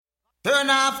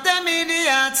Turn off them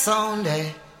idiot sound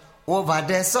eh. Over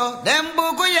there so them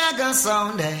bugu yaga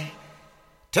sound eh.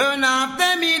 Turn off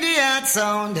them idiot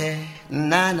sound eh.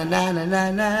 Na na na na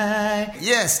na na.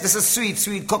 Yes, this is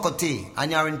sweet Cocoa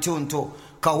and you're in tune to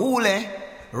Kahule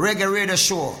Reggae Radio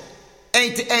Show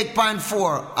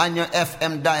 88.4 on your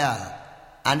FM dial.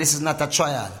 And this is not a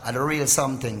trial, a real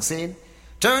something, see?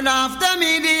 Turn off them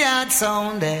idiot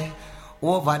sound eh.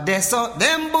 Over there so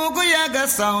them bugu yaga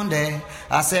sound eh.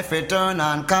 I say fi turn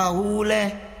on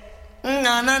Kahule.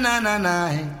 Na na na na na.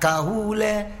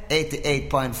 Kahule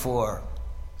 88.4.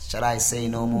 Shall I say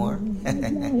no more?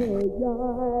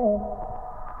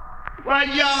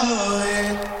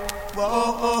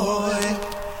 Well, boy,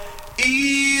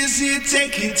 easy,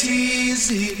 take it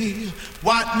easy.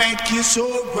 What make you so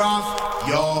rough?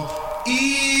 Yo,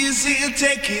 easy,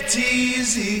 take it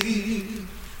easy.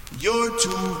 You're too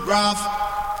rough,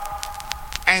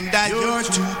 and that you're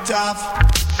too tough.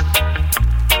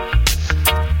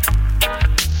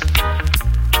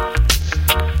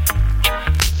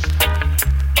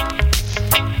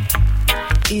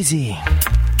 Easy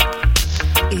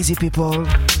people.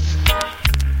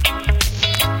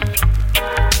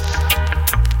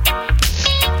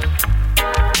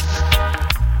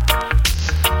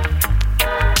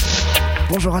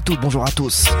 Bonjour à toutes, bonjour à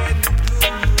tous.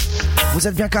 Vous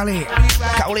êtes bien calés.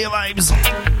 Cowley Vibes.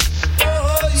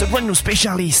 The brand new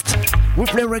specialist. We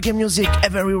play reggae music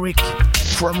every week.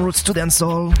 From roots to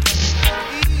dancehall.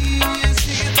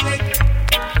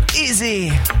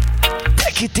 Easy.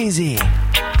 Take it easy.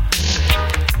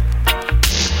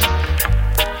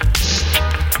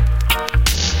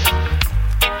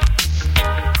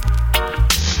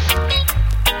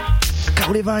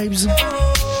 Cowley Vibes.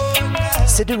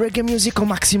 C'est du reggae music au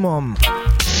maximum.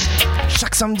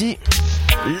 Chaque samedi,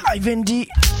 live ND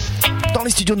dans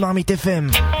les studios de Marmite FM.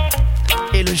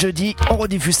 Et le jeudi, on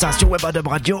rediffuse ça sur Webadub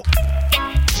Radio.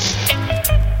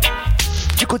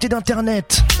 Du côté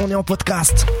d'internet, on est en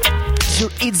podcast sur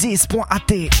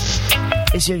itzis.at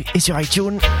et sur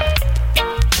iTunes.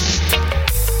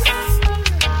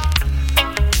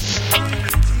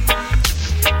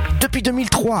 Depuis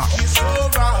 2003,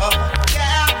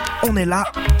 on est là.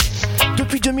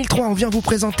 Depuis 2003, on vient vous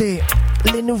présenter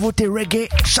les nouveautés reggae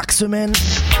chaque semaine,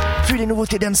 puis les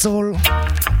nouveautés dancehall.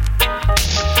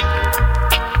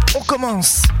 On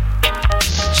commence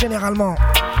généralement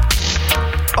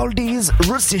Oldies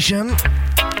Root Session,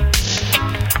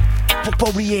 pour pas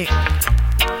oublier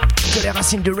que les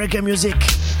racines de reggae music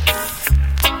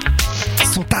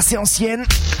sont assez anciennes.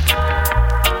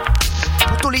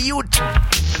 Pour tous les youths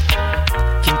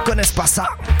qui ne connaissent pas ça,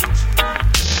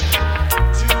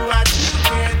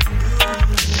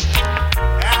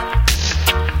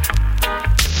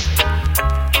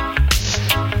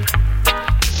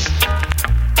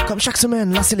 comme chaque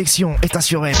semaine, la sélection est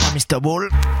assurée par Mr. Ball,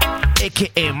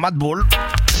 a.k.a. Mad Ball.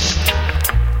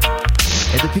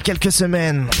 Et depuis quelques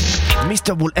semaines,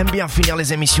 Mr. Ball aime bien finir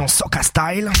les émissions Soca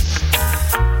Style.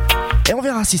 Et on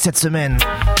verra si cette semaine,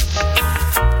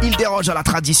 il déroge à la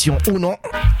tradition ou non.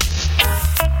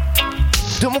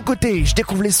 De mon côté, je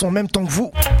découvre les sons en même temps que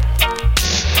vous.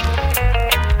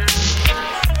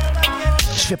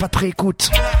 Je fais pas de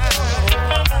préécoute.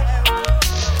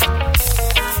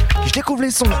 Je découvre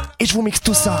les sons et je vous mixe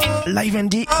tout ça live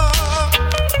ND.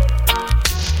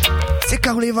 C'est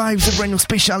Cowley Vibes, the brand new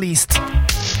specialist.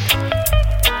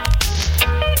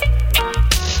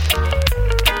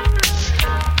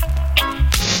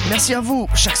 Merci à vous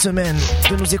chaque semaine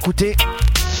de nous écouter,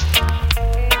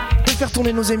 de faire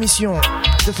tourner nos émissions,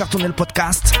 de faire tourner le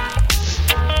podcast.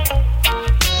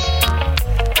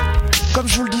 Comme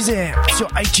je vous le disais, sur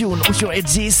iTunes ou sur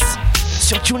Edzis,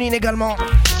 sur TuneIn également.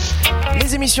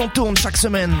 Les émissions tournent chaque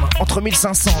semaine entre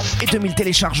 1500 et 2000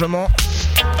 téléchargements.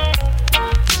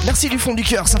 Merci du fond du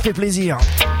cœur, ça fait plaisir.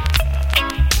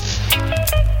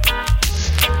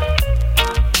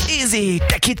 Easy,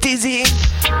 take it easy.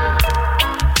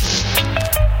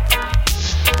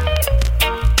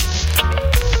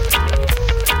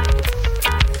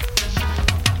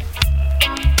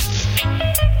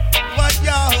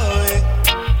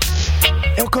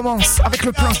 Et on commence avec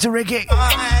le prince du reggae,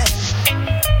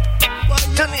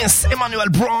 Dennis Emmanuel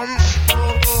Brown.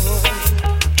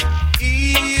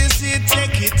 Easy,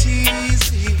 take it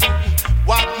easy.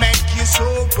 What make you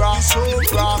so rough, so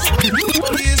rough?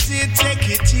 Easy, take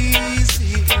it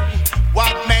easy.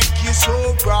 What make you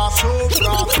so rough, so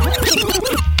rough?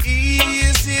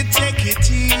 Easy, take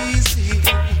it easy.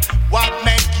 What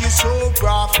make you so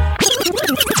rough?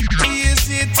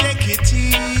 Easy, take it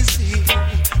easy.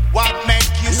 What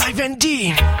make you so Live ND.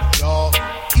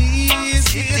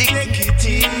 Easy, take it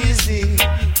easy.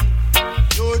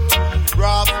 You're too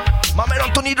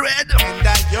Tony Dread. And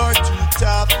that you're too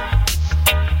tough.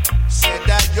 Said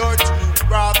that you're too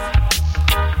rough.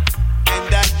 And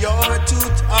that you're too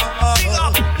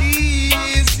tough.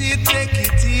 Easy, take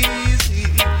it easy.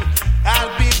 I'll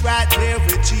be right there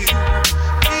with you.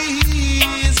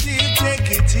 Easy, take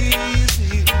it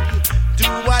easy. Do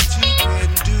what you can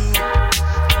do.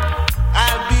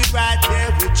 I'll be right there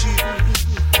with you.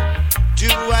 Do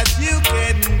what you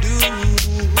can do.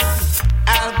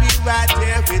 I'll be right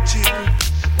there with you.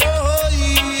 Oh,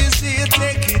 easy,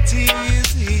 take it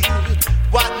easy.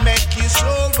 What make you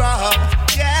so rough?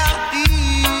 Yeah,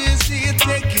 easy,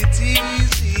 take it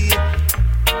easy.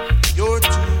 You're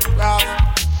too rough,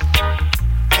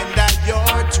 and that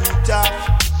you're too tough.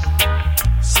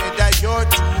 Say that you're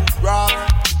too rough.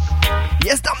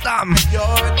 Yes, dame.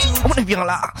 On est bien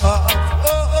là. Oh,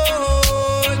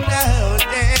 no,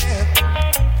 yeah.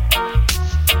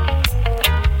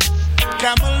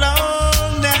 Come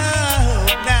along now,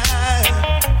 now.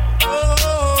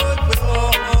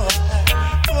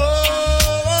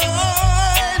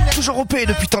 Toujours au P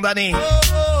depuis tant d'années.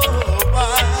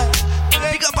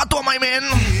 Big up à toi, my man.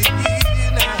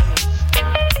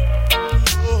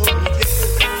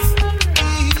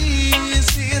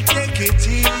 Easy, take it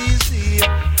easy.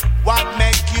 What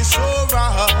make you so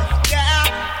rough? Yeah,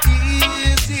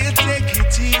 easy, take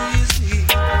it easy.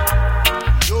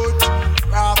 You're too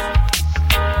rough.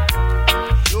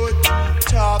 You're too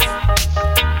tough.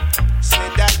 Say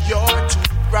that you're too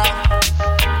rough.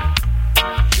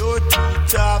 You're too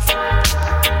tough.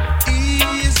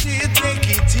 Easy, take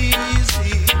it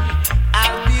easy.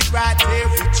 I'll be right there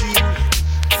with you.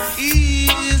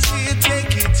 Easy,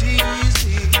 take it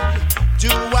easy. Do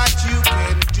what you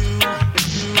can do.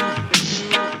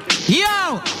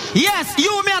 Yo, yes,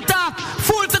 you me attack.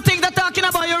 Fool to think they're talking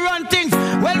about you run things.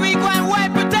 Well, we go and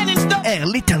wipe pretending stuff. Hey,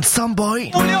 little some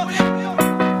boy. Hey,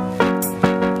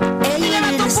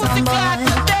 little some boy.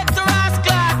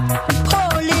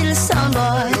 Poor little son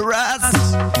boy.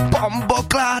 Ras, bombo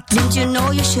clat. Didn't you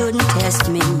know you shouldn't test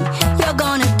me? You're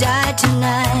gonna die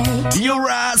tonight. You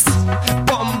ras,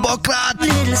 bombo clat.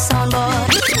 Little son boy.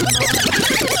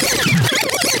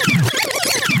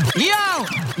 Yo,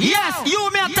 yes, you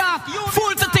me attack.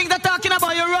 Fool to think they're talking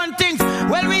about you run things.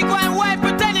 Well, we go and wipe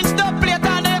pretending stuff play it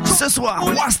on them. Ce soir,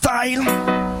 Roi Style.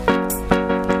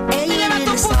 Hey,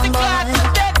 little son boy.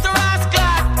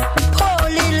 Poor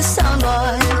little son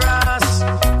boy.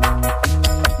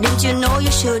 Didn't you know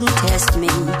you shouldn't test me?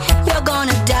 You're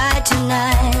gonna die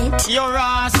tonight. Your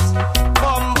ass,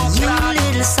 bumbo You clat.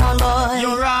 little son boy.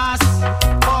 Your ass,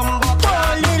 bumbo Poor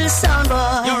clat. little son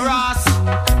boy. Your ass,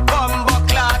 bumbo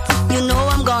clat. You know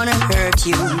I'm gonna hurt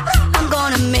you. I'm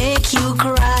gonna make you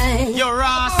cry. Your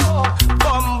ass,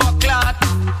 bumbo clat.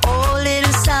 Oh,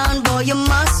 little sound boy, you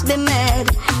must be mad.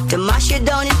 To mash you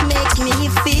down, it makes me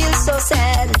feel so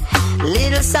sad.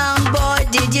 Little sound boy,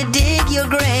 did you dig your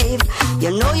grave? You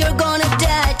know you're gonna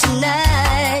die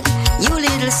tonight. You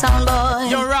little sound boy.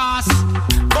 Your ass,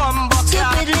 bumbo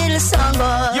clat. Stupid little sound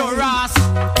boy. Your ass,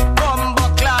 bumbo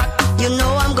clat. You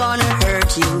know I'm gonna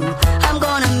hurt you. I'm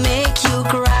gonna make you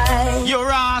cry. Your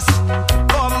ass,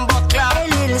 bumbo clat. Hey,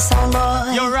 little sound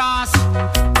boy. Your ass,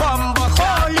 bumbo Oh,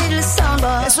 clat. little sound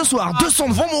boy. Et ce soir, 2 sons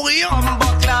vont mourir. Bumbo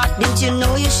clat. Didn't you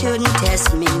know you shouldn't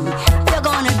test me? You're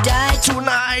gonna die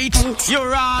Tonight.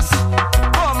 Your ass,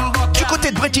 bumbo Du clat.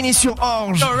 côté de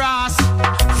Bretigny-sur-Orge, Your ass,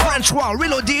 French War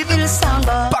Reloaded. little sound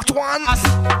boy. Part 1. ass,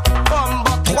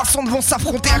 bumbo 3 sons vont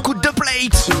s'affronter à coup de 2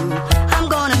 plates. I'm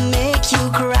gonna make you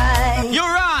cry.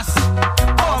 Your ass,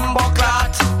 bumbo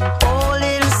clat. Oh,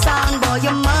 little sound boy,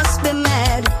 you must be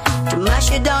mad. To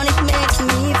mash you down, it makes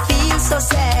me feel so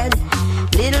sad.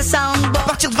 Little sound À boy,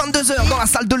 partir de 22h dans la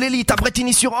salle de l'élite à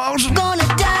Bretigny-sur-Orge, gonna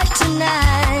die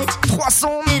tonight. 3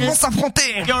 sons vont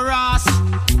s'affronter. Your ass,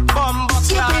 bumbo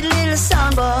Stupid clat. little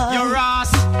sound boy. Your ass,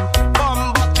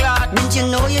 bumbo clat. Didn't you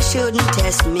know you shouldn't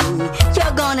test me?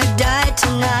 You're gonna die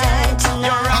tonight.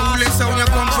 Your How ass, will sound you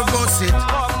come for boss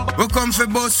it? We come for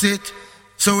boss it.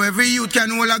 So every youth can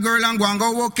hold a girl and go and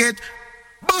go walk it.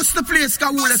 Bust the place,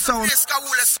 Kawule sound.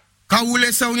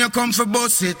 Kawule sound you come for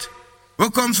boss it. We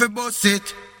come for boss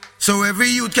it. So every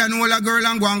youth can hold a girl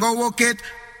and go and go walk it.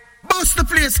 Bust the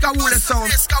place, Kawule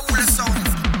sound.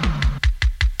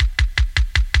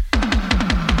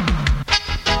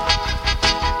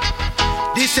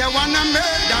 This a one a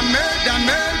murder,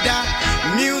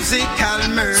 musical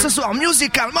murder. Ce soir,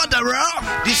 Musical Murderer.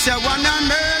 This a one a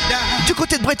murder, Du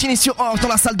côté de Bretigny-sur-Orge dans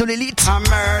la salle de l'élite. a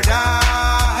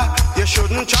murder. You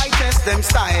shouldn't try test them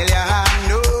style, yeah.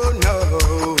 No,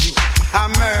 no. A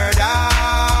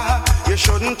murder. You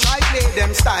shouldn't try play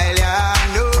them style, yeah.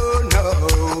 No,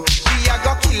 no. We a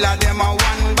go killer them a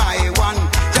one by one.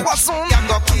 3 sons,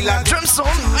 Drum Sound,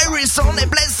 Iris Sound et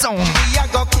Blaze Sound.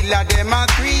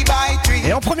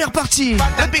 Et en première partie,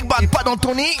 le Big Bad, pas dans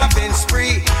ton nid.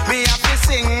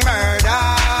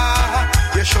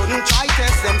 You shouldn't try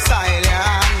test them style,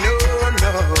 yeah. No,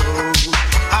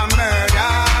 a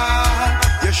murder.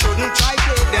 You shouldn't try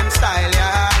play them style,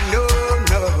 yeah. No.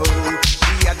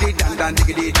 We are the dan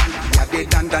diggity, we are the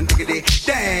dan diggity,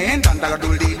 dan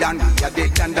dagaduldi dan. We are the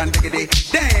dan diggity,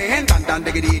 dan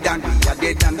diggity dan. We are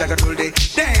the dan dagaduldi,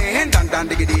 dan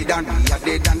diggity dan. We are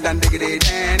the dan diggity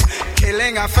dan.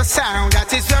 Killing off a sound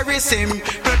that is very simple.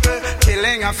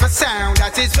 Killing off a sound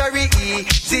that is very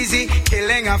easy.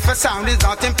 Killing off a sound is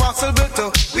not impossible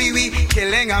to we.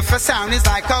 Killing off a sound is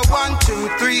like a 1, 2,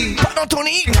 3.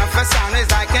 Killing off a sound is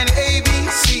like an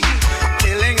ABC.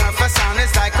 Killing off a sound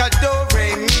is like a do,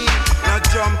 re, mi. No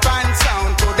jump and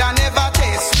sound could I never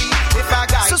taste sweet. If I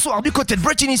got ce soir du côté de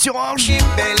Bretigny-sur-Orge,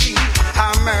 belly,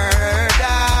 a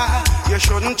murder. You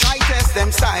shouldn't try test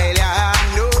them style, yeah.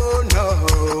 No.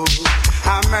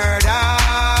 A murder.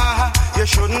 You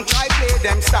shouldn't try play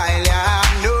them style, yeah.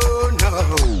 No.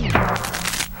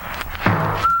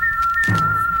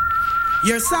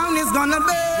 Your sound is gonna burn.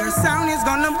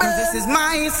 This is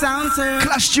my sound turn.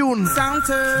 Clash Tune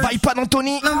by Pan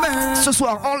Anthony. Ce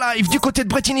soir en live du côté de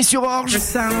Bretigny-sur-Orge. Your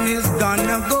sound is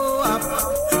gonna go up.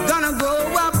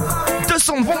 2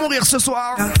 sons vont mourir ce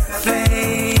soir.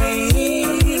 Flames,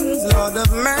 Lord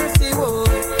of mercy, oh.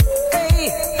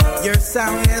 Hey, your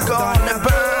sound is gonna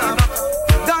burn.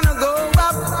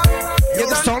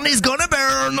 Your sound is gonna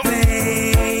burn.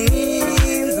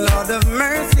 Flames, Lord of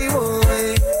mercy, oh.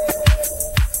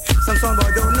 Some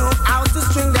boy don't know how to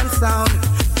string them sound,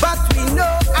 but we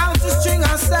know how to string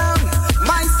our sound.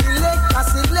 My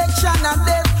selection of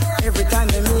this. Every time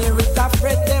they hear it, I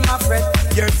fret them, I fret.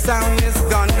 Your sound is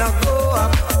gonna go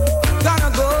up.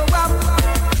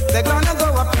 They're gonna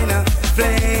go up in a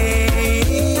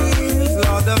flames,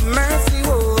 Lord of mercy,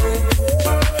 oh.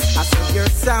 I said your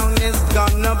sound is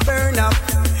gonna burn up.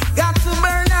 Got to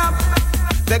burn up.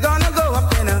 They're gonna go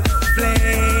up in a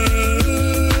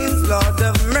flames, Lord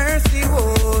of mercy,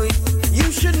 oh.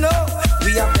 You should know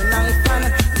we have the knife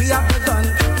and we have the gun.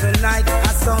 Tonight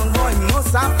a sound boy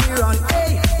must have to run.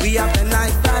 Hey, we have the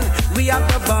knife and we have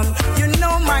the bomb. You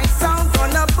know my sound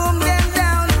gonna boom them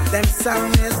down. Them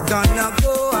sound is gonna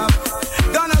go up.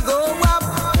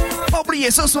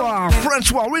 Oubliez ce soir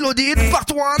French War Reloaded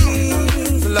Part 1.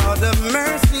 Lord of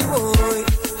mercy, boy.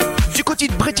 Du côté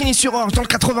de Bretigny-sur-Orge dans le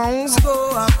 91.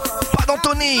 Pas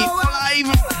d'Anthony en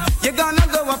live. You're gonna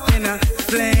go up in a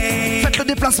flame. Faites le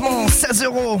déplacement, 16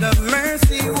 €.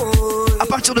 À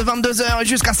partir de 22h et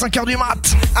jusqu'à 5h du mat.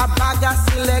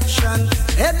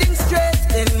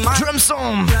 Drum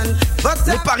Sound.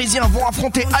 Les Parisiens vont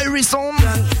affronter Iris Sound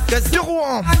de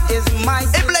Rouen.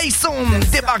 Et Blaze Sound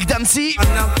débarque d'Annecy.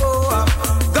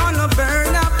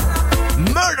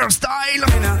 Murder Style.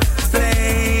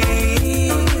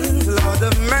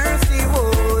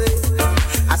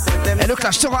 Et le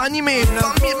clash sera animé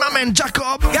par Midman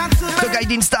Jacob de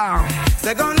Guiding Star.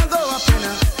 They're gonna go up in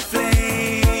a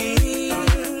flame,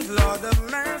 Lord of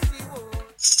mercy.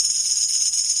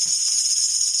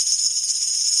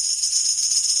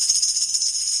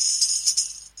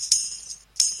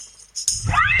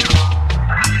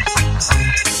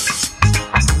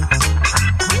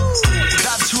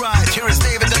 That's right, here is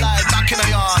David Delight back in the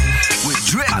yard with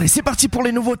Drake. Allez, c'est parti pour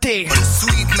les nouveautés.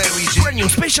 Sweet Mary J. Brand new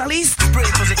specialist. Spray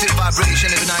positive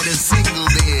vibration every night and single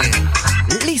day.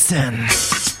 Listen.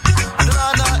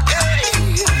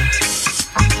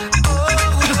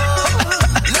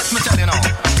 Let me tell you now.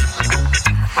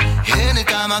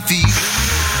 Anytime I feel,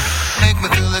 make me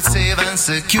feel it safe and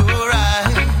secure.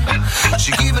 Right?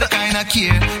 She give me the kind of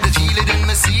care that heal it in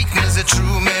my sickness. The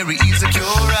true Mary is a cure.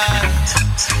 Right?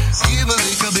 Give a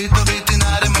little bit of it in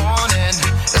the morning,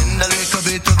 and a little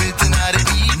bit of it in the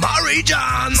evening. Mary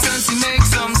John. Since it makes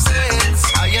some sense,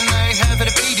 I and I have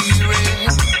the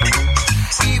period.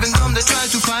 Even though they try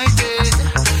to fight it,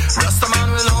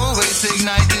 Rastaman will always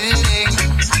ignite it.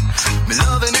 Me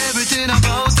loving everything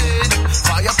about it.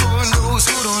 Fire upon those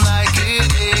who don't like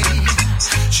it.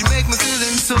 She make me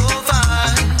feeling so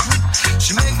fine.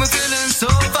 She make me feeling so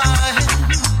fine.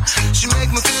 She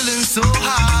make me feeling so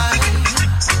high.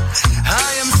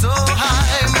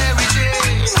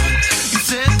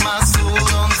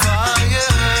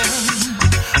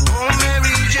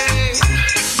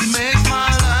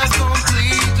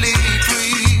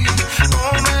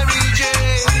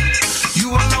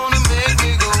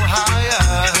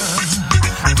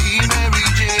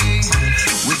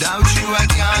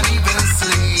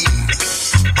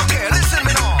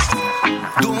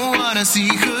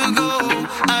 her go.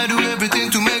 I do everything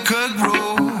to make her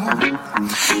grow.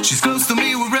 She's close to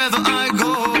me wherever I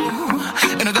go.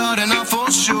 In a garden, I'm for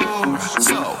sure.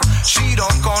 So she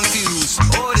don't confuse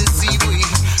or deceive. We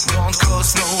don't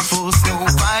cause no fuss, no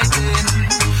fighting.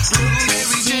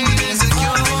 Mary Jane is a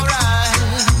cure, right?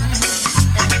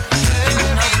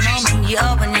 You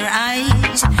open your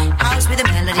eyes, house with the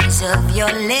melodies of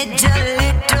your little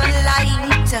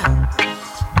light.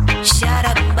 Shut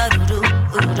up, ba-doo-doo.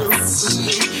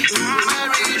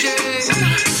 Mary Jane,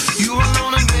 you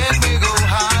alone and make me go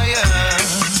higher.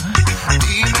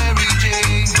 Be Mary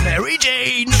Jane. Mary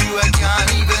Jane. You I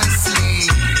can't even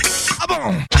sleep. Ah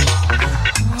bon?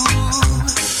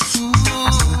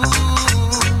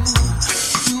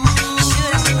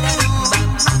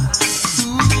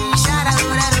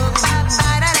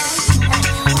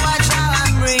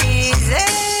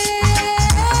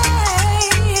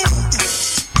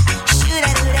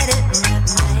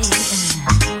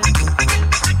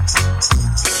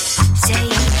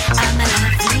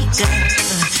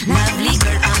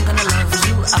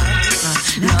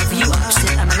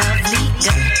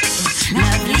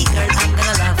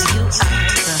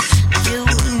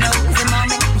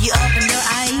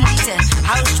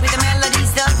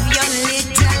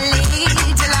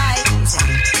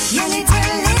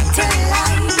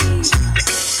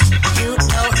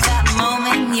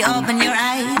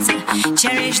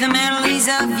 Cherish the memories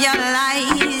of your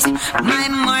lives. My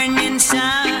morning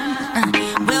sun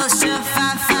will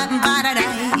survive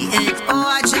paradise. Oh,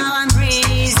 watch how I'm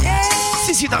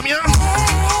breezing. Si, Damien.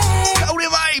 How les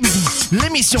vibes.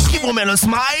 L'émission qui vous met le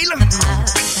smile.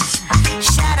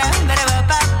 Shut up,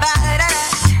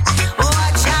 oh,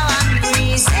 watch how I'm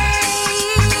breezing.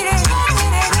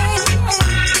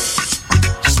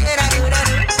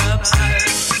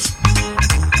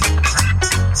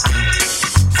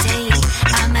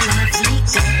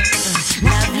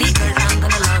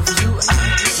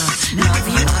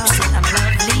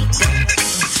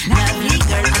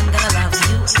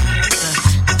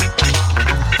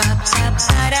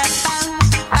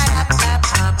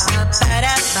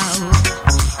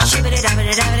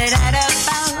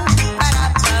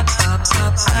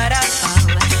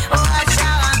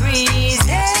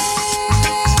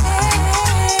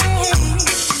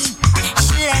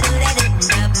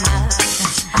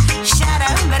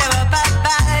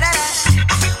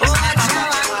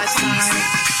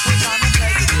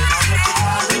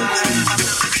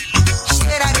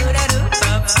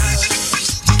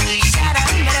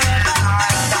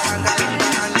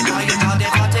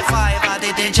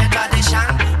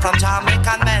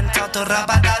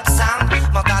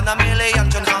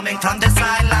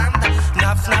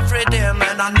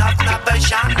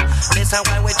 Listen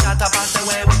when we chat about the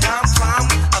way we come from,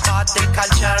 about the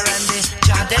culture and the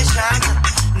tradition.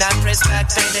 Not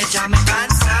respecting the Jamaican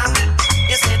sound.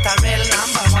 Is it a real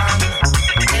number one?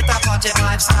 It's a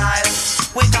 45 style.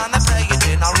 We gonna play it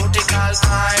in a radical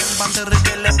time. From the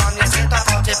riddle on yes, it's a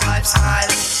 45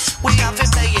 style. We have to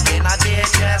play it in a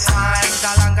DJ time.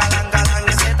 Galang, galang, galang,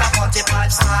 yes, it's a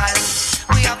 45 style.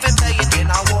 We have to play it in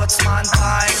a Woodsman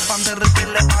time. From the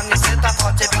riddle on yes, it's a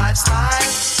 45 style.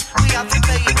 We have to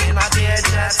play it in a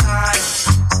DJ time.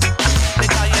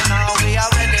 Because you know we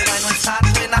are ready when we start,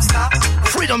 we not stop.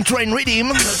 Freedom Train Rhythm.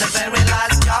 To the very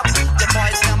last job. The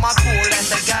boys them are cool and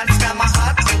the girls them are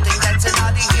hot. Putting that's in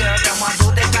the ear, them are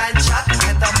do the kind shot.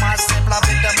 And the massive love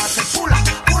it, them are say pull up,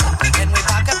 pull up. And we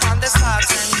back up on the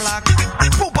starting block.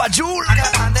 Poupa Joule. Back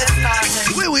up on the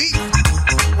starting. Oui, oui.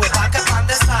 We back up on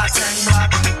the starting block.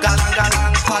 Galang,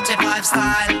 galang, 45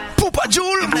 style. Poupa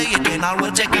Joule. Play it in our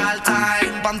vertical time.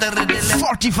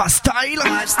 45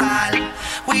 style.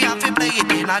 We have to play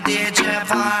it in a DJ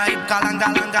vibe. Galang,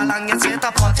 galang, galang, it's it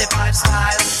a 45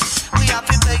 style. We have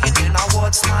to play it in a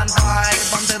Woodsman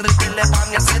vibe. On the rhythm,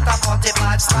 it's it a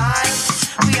 45 style.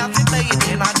 We have to play it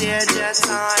in a DJ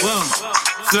time. Well,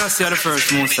 so that's the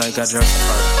first most I got just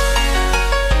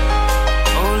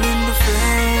all in the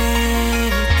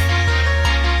faith.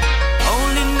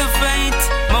 All in the faith.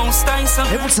 Most I some.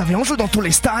 Et vous le savez, on joue dans tous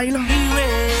les styles.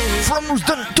 From roots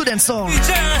to dancehall.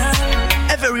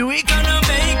 Every week.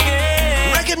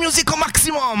 Reggae music au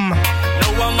maximum. No,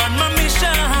 I'm on my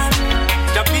mission.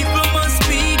 The people must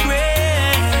be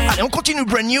great. Allez, on continue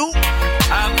brand new.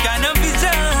 I'm kind of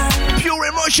vision. Pure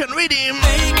emotion rhythm.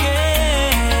 Make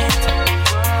it.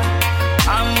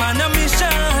 I'm on a mission.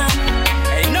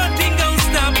 Ain't nothing gonna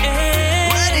stop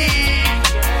it. Ready.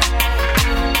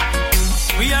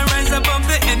 We are rise above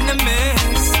the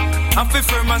enemies. I feel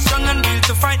firm and strong and built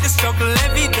to fight the struggle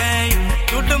every day.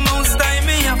 To the most time,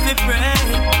 me have to pray.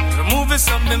 Removing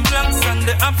some blocks and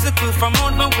the obstacle from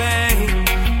out my way.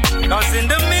 'Cause in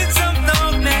the midst of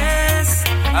darkness,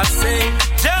 I say,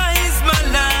 Jah is my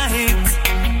light,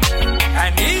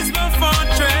 and He's my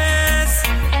fortress.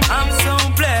 I'm so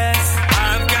blessed.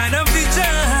 I've got a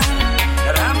vision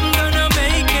that I'm gonna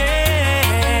make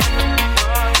it.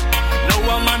 No,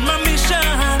 I'm on my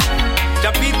mission.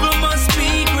 The people must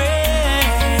be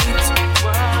great.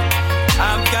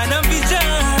 I've got a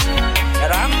vision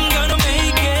that I'm gonna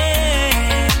make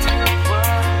it.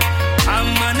 I'm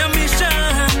on a mission.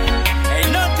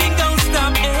 Ain't nothing gonna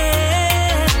stop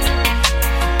it.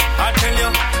 I tell you,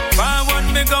 forward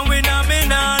me going, I may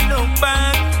not look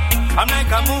back. I'm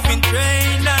like a moving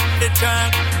train on the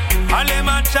track. All them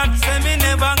a chat say me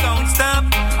never gonna stop.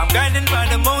 I'm guided by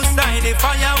the Most High, the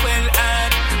fire well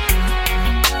at.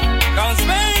 'Cause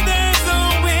where there's a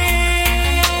will,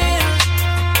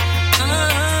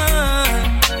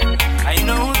 I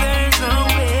know there's a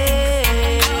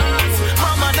way.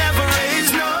 Mama never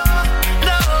raised no,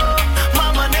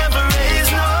 Mama never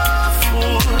raised no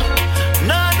fool.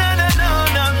 No, no, no, no,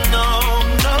 no, no,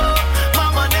 no.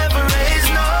 Mama never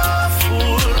raised no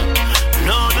fool.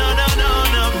 No, no, no, no,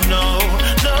 no, no,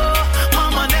 no.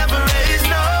 Mama never raised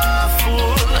no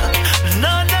fool.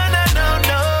 No, no, no, no,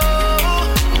 no.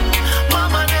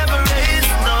 Mama never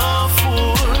raised no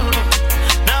fool.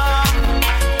 No.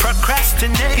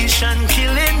 Procrastination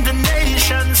killing the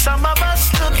nation. Some of us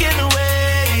looking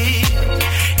away.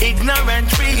 Ignorant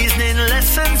reasoning,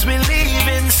 lessons we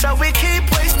leaving, so we keep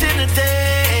wasting the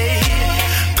day.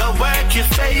 Go work your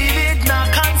faded, now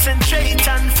concentrate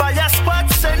and fire squad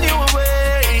send you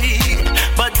away.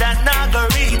 But that not go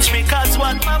reach me, 'cause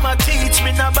what mama teach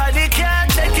me, nobody can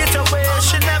take it away.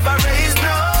 She never raised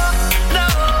no, no.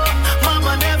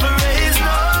 Mama never raised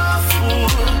no fool.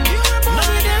 No,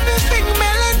 everything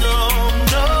melon. No,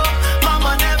 no.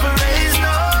 Mama never raised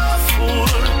no fool.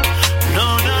 No,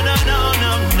 no, no, no,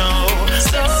 no, no.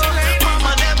 So,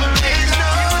 mama never raised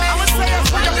no fool.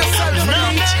 No, no, no,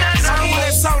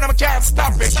 no. Sound, I can't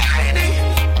stop it.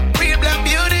 Real black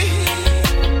beauty.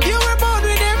 You were born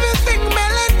with everything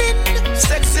melanin.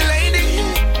 Sexy lady.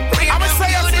 Real I'ma say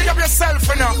you beauty. speak up yourself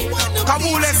for now.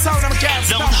 Kabule sound, I can't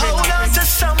stop Don't hold it. on to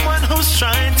someone who's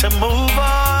trying to move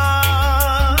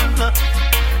on.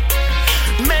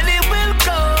 Many will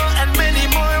go and many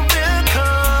more will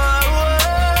come.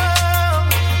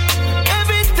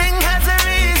 Everything has a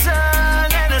reason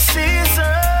and a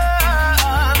season.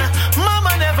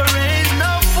 Mama never raised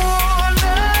no fool.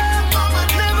 Mama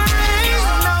never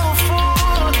raised no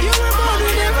fool. You were born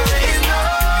with never raised no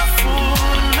fool.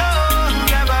 No,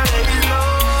 never raised no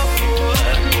fool.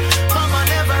 Mama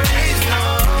never raised no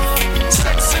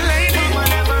sexy lady. Mama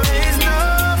never raised no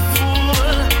fool.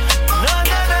 No,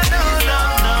 no, no, no, no,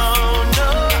 no, no.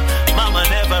 Mama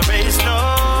never raised no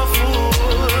fool.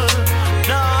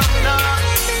 No, no,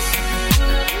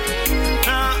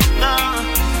 no, no.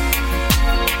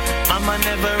 Mama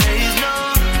never raised no,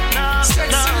 no,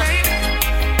 sexy lady.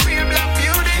 Real black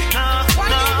beauty. No,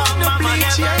 no. Mama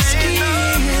never raised no,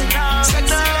 no,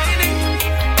 sexy lady.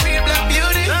 Real black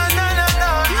beauty. No, no, no,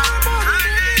 no.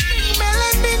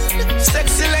 Melanin,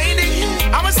 sexy lady.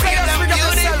 I'ma say you speak up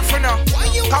yourself for now.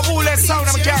 Kabule sound,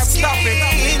 I can't stop it.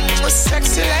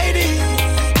 Sexy lady,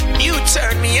 you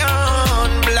turn me on,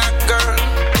 black girl.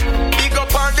 Big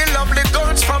up on the lovely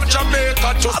girls from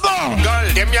Jamaica to girl.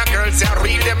 Them your girls are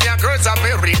real, them your girls are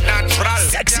very natural.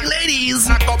 Sexy ladies.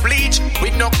 Like a bleach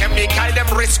with no chemical, them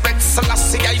respect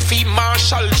Selassie, I feel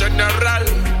Marshal General.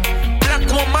 Black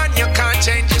woman, you can't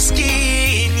change your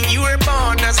skin. You were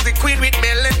born as the queen with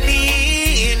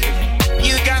melanin.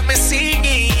 You got me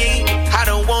singing. I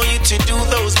don't want you to do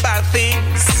those bad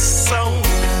things. So,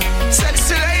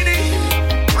 sexy lady,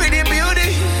 pretty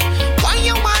beauty, why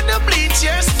you wanna bleach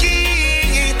your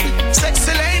skin?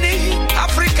 Sexy lady,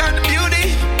 African beauty,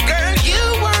 girl, you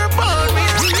were born with.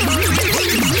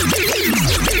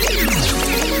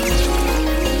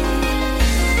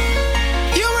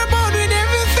 You were born with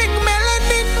everything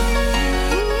melanin.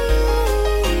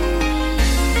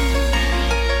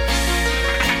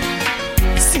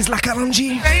 C'est la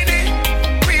Kalonji. Lady,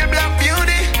 real black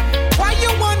beauty, why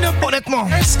you wanna Honnêtement,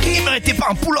 il méritait pas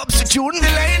un pull-up ce tune.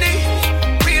 lady,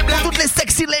 real black Pour toutes les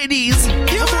sexy ladies,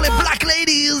 pour toutes les black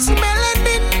ladies.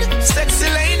 melanin, sexy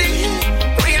lady,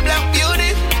 real black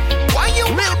beauty, why you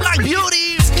Real black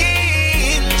beauty.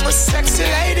 skin, sexy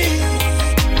lady,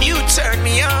 you turn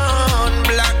me on,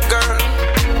 black girl.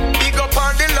 Big up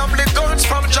on the lovely girls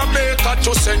from Jamaica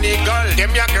to Senegal.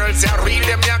 Them your girls are real,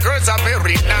 them your girls are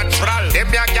very natural. Them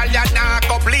your gal ya nah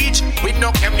go bleach with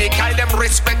no chemical. Them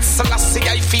respect Selassie,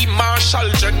 I feel Marshal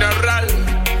General.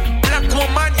 Black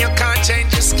woman, you can't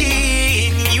change your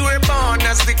skin. You were born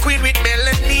as the queen with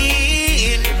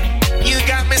melanin.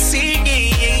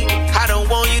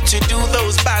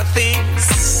 those bad things.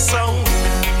 So,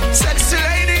 sexy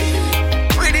lady,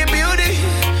 pretty beauty,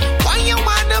 why you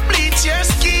wanna bleach your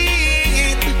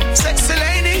skin? Sexy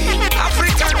lady,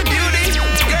 African beauty,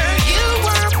 girl, you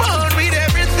were born with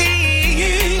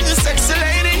everything. Sexy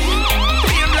lady,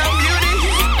 real love beauty,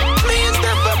 please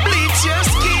never bleach your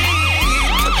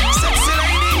skin. Sexy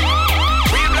lady,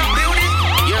 real love beauty,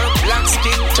 your black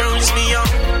skin turns me on.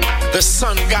 The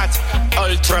sun got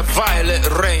ultraviolet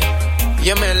ray.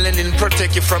 Your melanin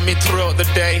protect you from me throughout the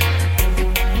day.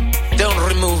 Don't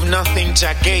remove nothing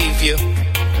Jah gave you.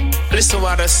 Listen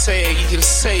what I say, he'll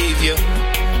save you.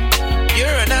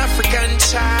 You're an African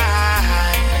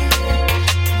child.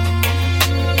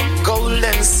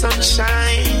 Golden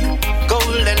sunshine,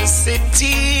 golden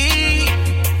city.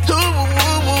 Ooh.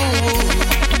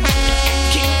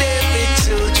 King David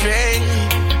children,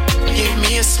 give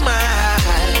me a smile.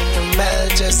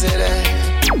 Melchizedek.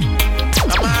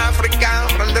 I'm African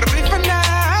from the river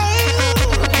Nile.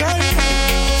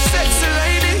 Sexy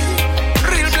lady,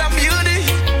 real black beauty,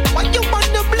 why you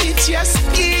wanna bleach your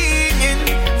skin?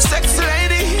 Sexy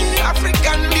lady,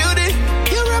 African beauty,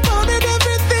 you're about it,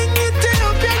 everything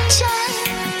Ethiopian child.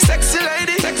 Sexy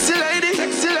lady, sexy lady,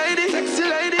 sexy lady, sexy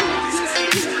lady.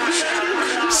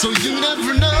 So you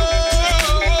never know.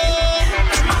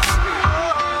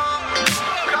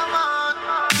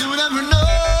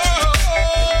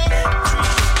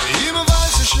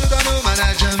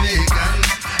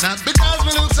 Not because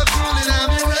we look so cool in our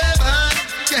river,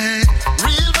 yeah.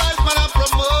 Real vibes man I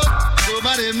promote.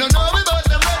 Somebody no know me but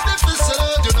them ready for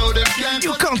salute. You know them can't.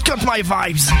 You can't cut my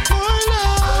vibes.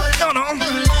 No.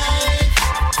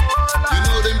 You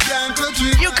know them can't cut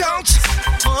me. You can't.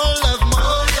 More love,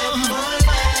 more love, more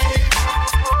life.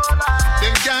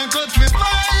 Them can't cut me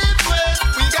vibes.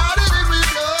 We got it in we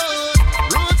blood.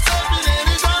 Roots up in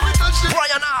any time we touch the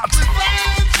Brian Hart.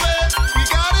 We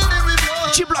got it in we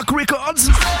blood. G-Block Records.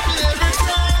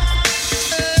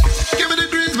 Give me the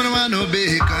greens, but I want no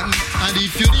bacon. And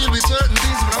if you deal with certain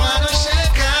things, but I want no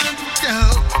shaken.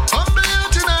 Humble you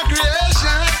to my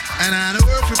creation. And I know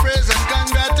work for praise and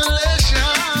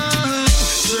congratulations.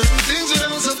 Certain things we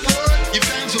don't support. Give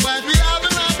thanks for what we have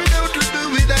and what we don't do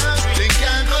without. They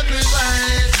can't cut me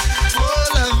vibes. More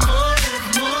love,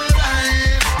 more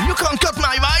life. You can't cut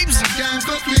my vibes. They can't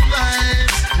cut me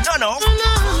vibes. No.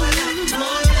 More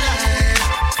life.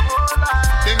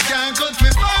 Them can't cut me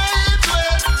vibes.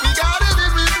 We got it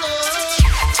in we blood.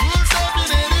 Full stop in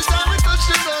any time we touch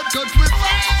the road. Cut me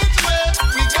vibes.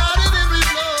 We got it in we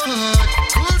blood.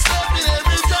 Full stop in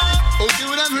every time. Oh,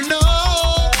 you never know.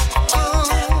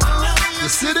 You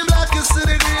see the black, you see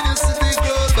the green, you see the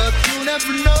gold, but you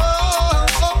never know.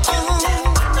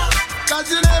 Cause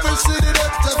you never see the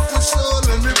depth of the soul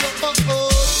when we go.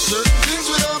 Certain things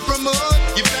we don't promote.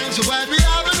 Give thanks for what we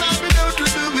have and what we don't do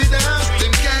without.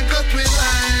 Them can't cut me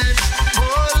vibes.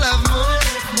 More love, more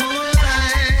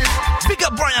life. Big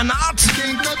up Brian Hart.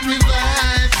 Can't cut me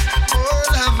vibes. More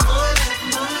love, more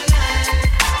life.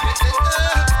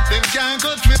 Them can't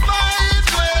cut me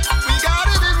vibes. We got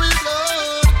it in we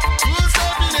blood. Full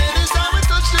stop in any time we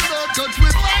touch the road. Cut me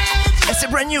vibes. It's a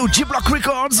brand new G-Block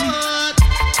Records.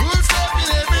 Full stop in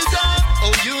every time.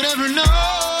 Oh, you never know.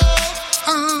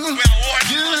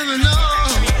 You never know.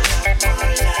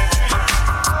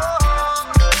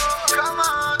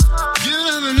 You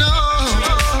never know.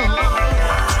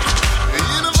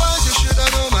 You know what you should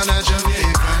have known, man, I'm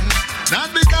Jamaican. Not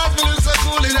because we look so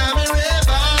cool in our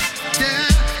river.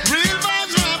 Yeah, real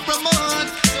vibes we promote.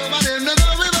 Some of them don't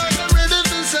know we but them ready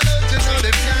for salute. You know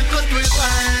them can't cut with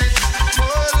vibes.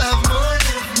 More love, more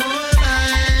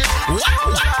life.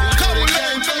 Wow. Come on,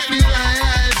 can't cut me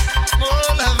vibes.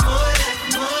 More love, more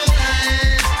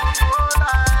life.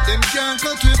 Them can't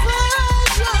cut with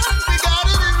vibes. We got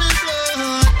it in we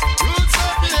blood. Roots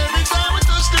up in every time we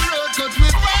touch the road. Cut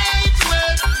with vibes.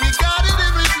 We got it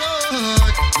in we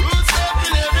blood. Roots up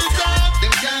in every time.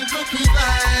 Them can't cut with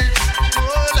vibes.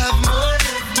 More love,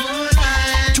 more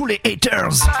life. Tous les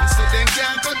haters. So them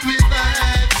can't cut with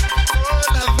vibes. More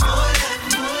love, more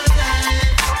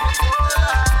life.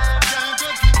 Can't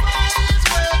cut with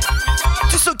vibes.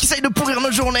 Tous ceux qui essayent de pourrir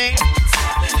nos journées,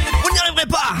 vous n'y arriverez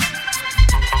pas.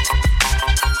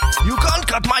 You can't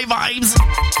cut my vibes.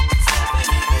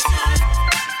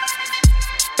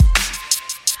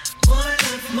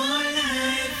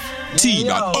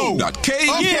 T.O.K.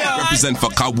 Yeah. Represent for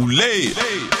Kawule.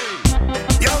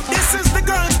 Yo, this is the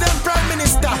girls, them prime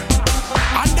minister.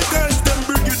 And the girls, them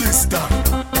brigadister.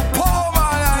 Paul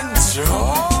and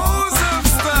Joseph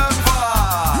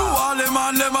Stepper. You all them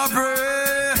and them a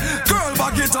pray. Girl,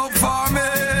 back it up for me.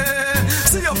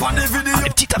 See up on the video. Allez,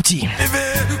 petit à petit,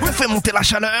 on fait monter la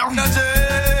chaleur.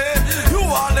 You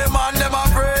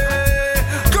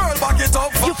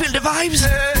vibes?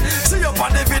 See up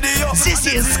on the video. This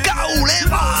is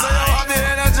Kauleva.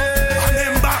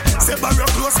 Remember, say barrier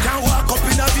close can't walk up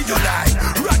in a video line.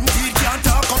 Run deep can't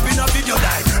talk up in a video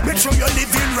line. Make sure you're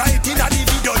living right in a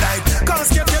video line. Cause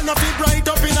get your nothing bright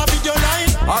up in a video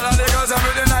line. All of the girls are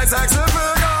with the nice sexy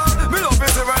figure. Me love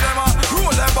it when them a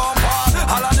roll them bumper.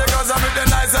 All of the girls are with the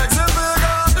nice sexy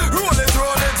figure. Roll it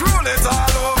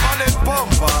all over the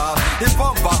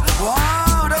bumper.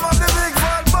 Wow, them have the big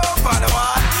fat bumper, the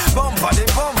one. Bumper, the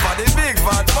big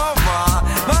fat bumper.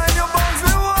 Mind your bugs,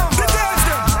 me want. The girls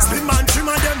them, slim man, trim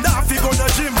and them daffy go to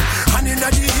gym. And in the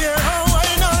ear, how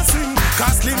wine and sing.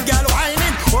 Cause slim girl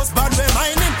whining, husband we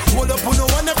mining. Hold up on the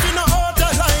one if you know how to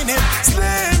line him.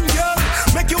 Slim girl,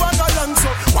 make you walk along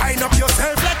so. Wind up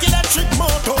yourself like electric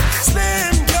motor.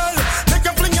 Slim girl, make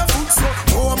you fling your foot so.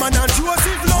 Oh man and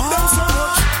Joseph love them so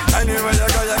much. Anywhere you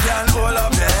go, you can hold up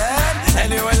your head.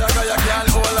 Anywhere you go, you can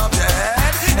hold up your head.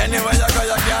 Anywhere you go,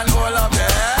 you can hold up your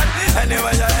head.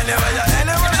 Anywhere you.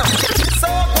 So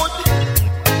good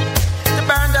to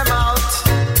burn them out,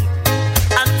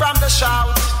 and from the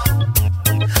shout,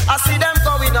 I see them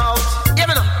going out. Give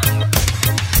me now.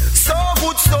 So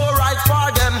good, so right for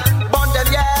them. Burn them,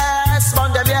 yes. So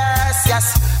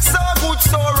good,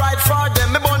 so right for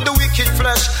them. Me burn the wicked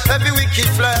flesh, every wicked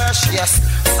flesh, yes.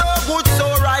 So good,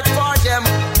 so right for them.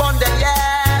 Burn them,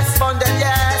 yes. So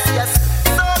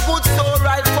good, so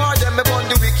right for them. Me burn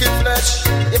the wicked flesh.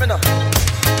 Give me now.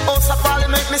 House of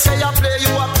Parliament, me say you play,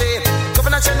 you a play.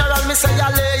 Governor General, me say you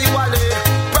lay, you a lay.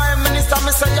 Prime Minister,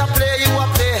 me say you play, you a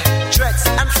play. Dreads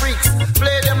and freaks,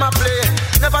 play them a play.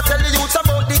 Never tell the youths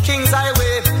about the King's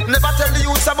Highway. Never tell the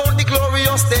youths about the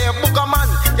glorious day. Book a man,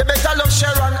 you better love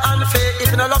Sharon and Faye. If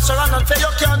you don't love Sharon and Faye,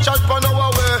 you can't judge on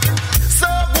our way. So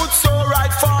good, so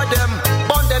right for them.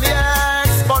 Burn them,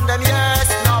 yes,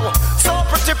 now. So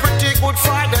pretty good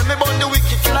for them. Me burn the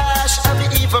wicked flesh, every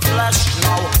evil flesh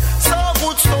now. So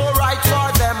good, so right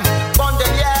for them. Burn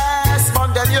them, yes,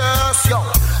 yo.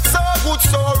 So good,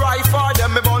 so right for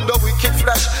them. Me burn the wicked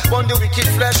flesh.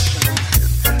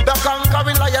 The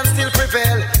conquering lion still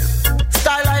prevail.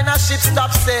 Starliner ship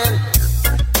stop sail.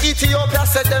 Ethiopia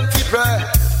said them people.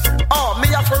 Oh, me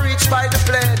have to reach by the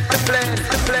plane.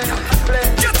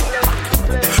 Get up,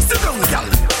 sit down, gal.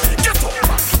 Get up,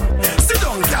 sit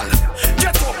down, gal.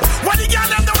 Get up. What the gal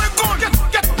them we go?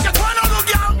 Get one of the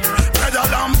gal.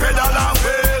 Pedal and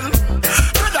wheel.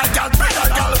 Pedal gal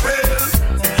wheel.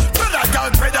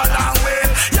 Pedal and wheel.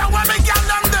 Yeah, what me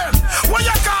gal them? What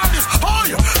you call this? Oh,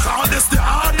 you call this the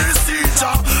hardest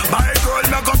teacher. My girl,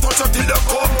 me go touch you till you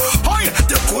come. Oh,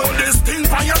 the coldest thing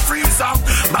for your freezer.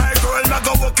 My girl, me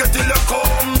go walk you till you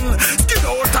come. Skin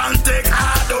out and take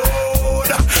hard out.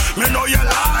 Me know you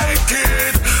like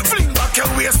it. Fling back your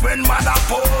waist when man a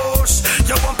push.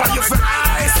 Your bumper you feel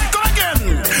ice. Go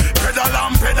again. Pedal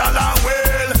and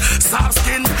wheel. Soft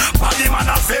skin, body man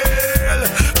a fail.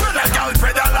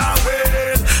 Pedal and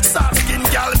wheel. Soft skin,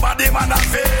 gal, body man a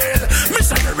fail.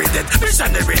 Missionary did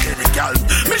it, gal.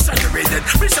 Missionary did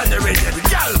it,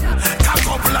 gal. Cock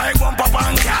up like bumper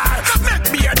and car.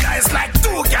 Make me a nice like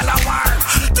two gal a war.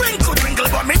 Twinkle,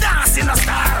 but me dance in a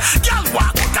star. Gal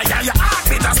walk out, gal, your heart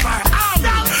beat a spark.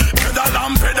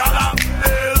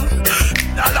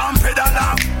 Pedal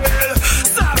and wheel.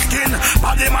 Soft skin,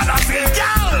 body man a feel,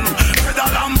 gal.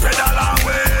 Pedal and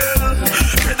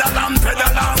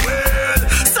wheel.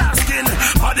 Soft skin,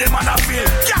 body man a feel,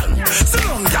 gal. Sit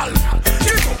down, gal.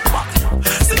 Get up back.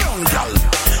 Sit down, gal.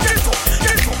 Get up.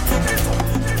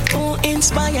 Who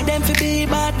inspire them to be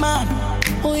bad man?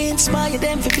 Who inspire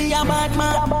them to be a bad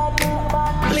man?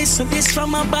 Listen this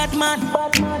from a bad man.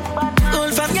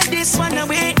 Don't forget this one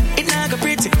away. It not go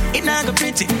pretty.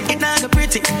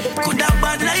 Could have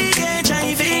bad like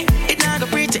HIV. It not go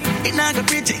pretty.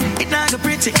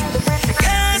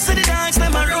 Yes, the dogs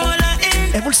them a roller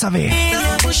in. Et vous le savez, je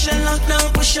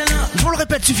vous le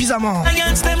répète suffisamment.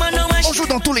 On joue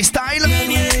dans tous les styles.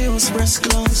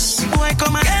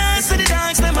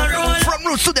 From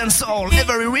roots to dancehall,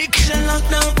 every week.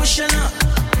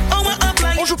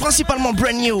 On joue principalement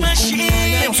brand new,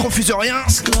 mais on se refuse rien.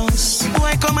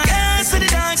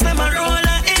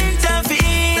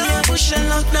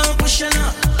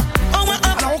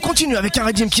 Alors on continue avec un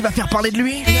Redeem qui va faire parler de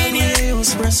lui.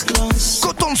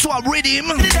 Coton de soie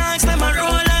Redeem.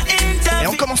 Et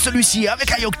on commence celui-ci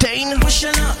avec Ioctane.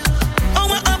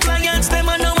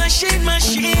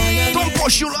 Don't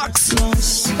push your locks. Don't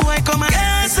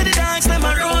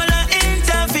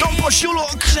push your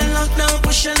locks.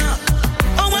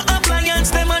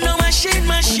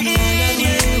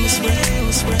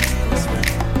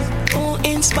 Who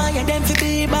inspire them to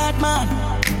be bad man?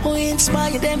 Who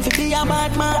inspire them to be a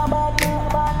bad man?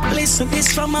 Listen,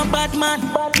 this from a bad man.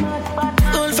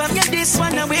 Don't forget this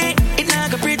one away. It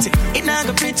not go pretty, it not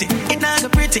go pretty, it not go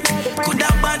pretty. Could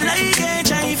have bad like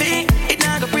HIV. It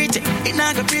not go pretty, it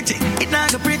not go pretty, it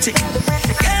not go pretty.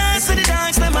 Girls to the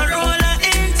dogs, them a roll and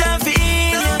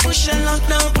intervene. Yeah, push and lock,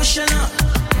 now push and lock.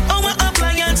 Our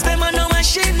appliance, them a no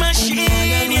machine.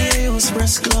 Yeah, use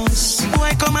breast clothes.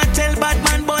 Boy, come and tell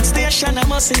Batman, but station I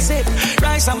must zip.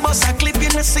 Rise and bust a clip, you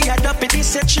know see a dop it.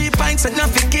 This a 3 pints and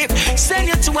nothing keep. Send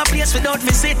you to a place without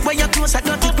visit. Where you close a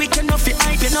dirty quick, you know fi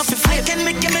hype, you know fi flip. I can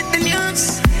make you make the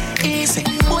news. Easy,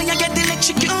 boy, you get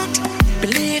electrocute.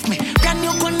 Believe me, brand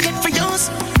new gun get for use.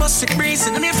 Bust it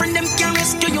breezing, and if friend them can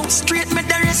rescue you. Straight me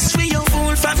the rest for you.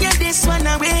 Fool from you this one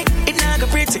away. It not go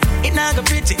pretty, it not go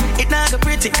pretty, it not go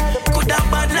pretty. Could have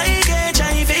bad like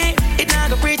HIV. It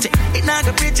not go pretty, it not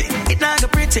go pretty, it not go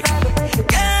pretty.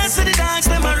 Girls to the dogs,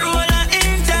 them a roll and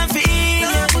intervene.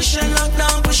 Yeah, push and lock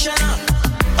down, push and lock.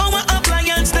 Our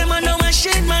appliance, them a no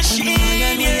machine.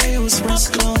 Yeah, use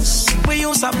breast clothes. We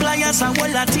use appliance and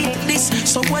wall a teeth this.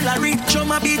 So wall a read,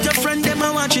 drum a beat your friend, them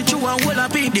a watch it through and wall a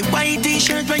beat. The white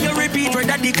t-shirt when you repeat, where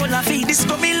that the color feed. This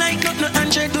coming like nothing,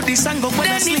 Android do this and go. But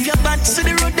then if your back to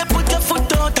the road, they put your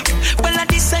foot out. Well, I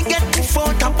this and get puff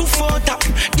out.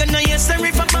 You know yes, sir,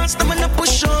 if I pass them and I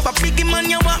push up. A biggie man,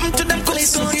 you want them to them close.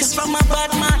 So this from a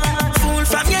bad man. Fool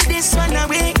from you this one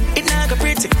away. It not go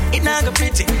pretty, it not go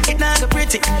pretty, it not go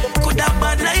pretty. Could have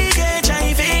bad like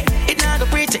HIV. It not go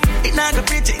pretty, it not go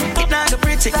pretty, it not go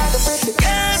pretty.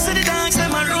 Girls to the dogs,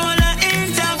 them a roll and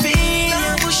intervene.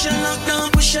 Yeah, push and lock,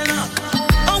 down, push and lock.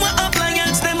 Our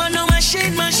appliance, them a no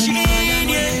machine.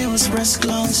 Yeah, use breast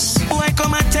clothes. Boy,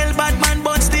 come and tell Batman,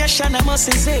 but station I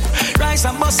must zip. Rise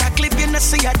and bust a clip, you know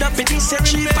see a dop it. This a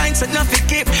 3 pints and nothing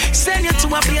keep. Send you to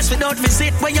a place without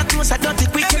visit. Where you close a dirty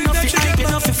quick, you know fi hype, you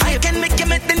know fi fire. Can make you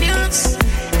make the news.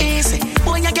 Easy,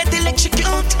 boy, you get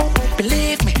electrocute.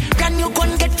 Believe me, brand new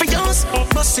gun get for use.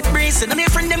 Bust it breezing, and your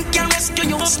friend them can rescue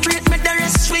you. Straight me the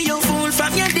rest for you. Fool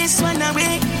from you this one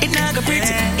away. It not go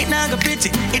pretty, it not go pretty,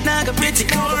 it not go pretty.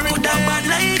 Could have bad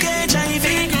like HIV.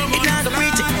 It not go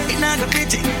pretty, it not go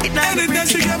pretty, it not go pretty.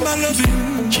 She get my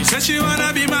loving. She said she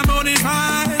wanna be my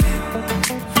bonafide.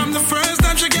 From the first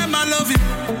time she get my loving.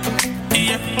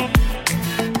 Yeah.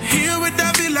 Here with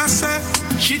the villa set,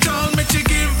 she told me to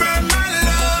give her my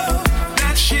love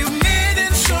that she's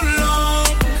needing so long.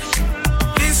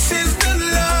 This is the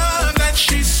love that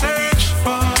she searched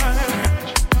for.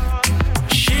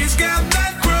 She's got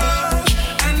that crush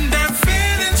and that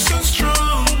feeling so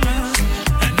strong.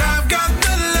 And I've got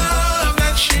the love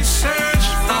that she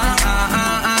searched for.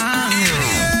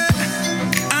 Yeah.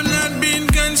 I'm not being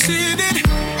conceited,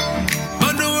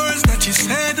 but the words that you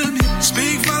said to me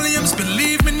speak volumes,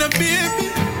 believe me, no baby.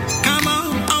 Come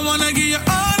on, I wanna give you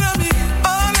all of me,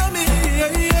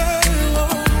 yeah, yeah.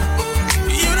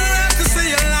 You don't have to say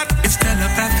a lot, it's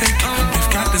telepathic.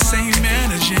 We've got the same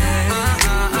energy.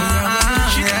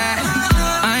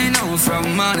 I know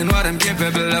from morning what I'm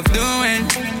capable of doing.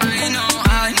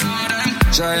 I know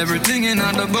them. Try everything in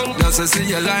the book, just to see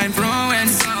your line throwing.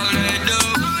 That's all they do.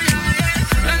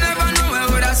 I never knew I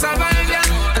would have survived, yeah.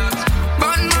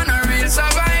 But man, a real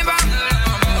survivor.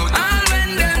 All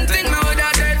when them think me would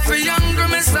have dead for younger,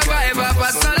 me survivor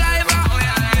for saliva.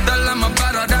 Tell them I'm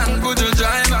better than Buju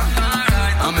driver.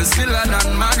 I'm stiller than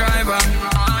MacGyver.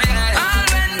 All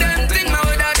when them think me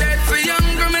would have dead for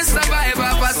younger, me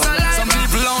survivor for saliva. Some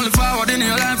people only forward in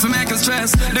your life to make you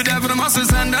stress. The devil must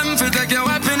send them to take your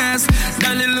happiness.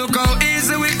 Daddy, look how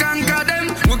easy we conquer them.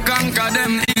 We conquer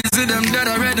them easy, them dead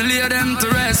already, lay them to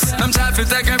rest. Them try to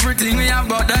take everything we have,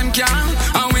 but them can't.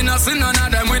 And we not see none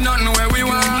of them, we not know where we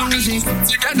want.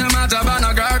 To get them out of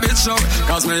a garbage truck.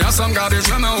 Cause me have some garbage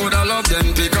when I woulda loved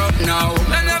them pick up now.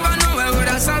 They never know where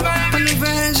woulda survive. On the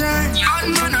version, hot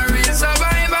man a real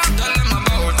survivor. Tell them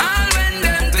about all when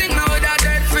them think me woulda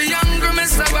dead for younger, me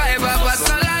survivor. What's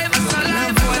alive, what's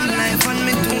alive? One life and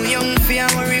me too young for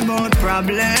worry about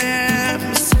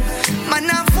problems. Man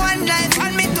have one life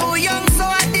and me too young, so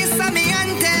I this a me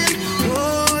anthem.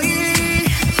 Oh yeah,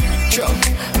 sure.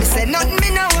 Me say nothing me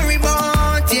no worry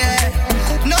about, yeah.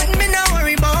 Nothing me no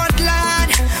worry about, lad.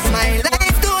 My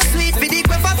life too sweet for the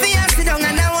quiff of fear, sit down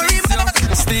and I worry about.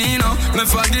 Stino, me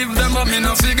forgive them but me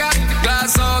no forget.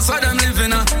 Glass house where them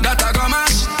living that I go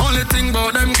mash. Only thing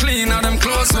about them clean or them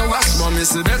clothes to wash. But me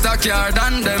see better car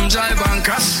than them drive and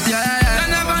crash. Yeah, I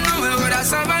never knew we would have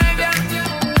survived, yeah.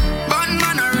 But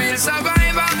man a real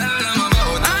survivor.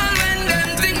 All when them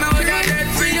think me would have dead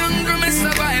for younger, me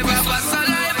survivor. What's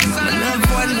alive, what's alive? Man have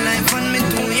one life and me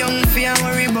too young for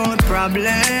worry about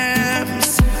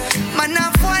problems. Man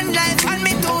have one life and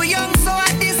me too young, so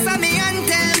I this a me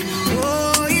anthem.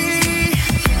 Oh yeah,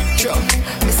 sure.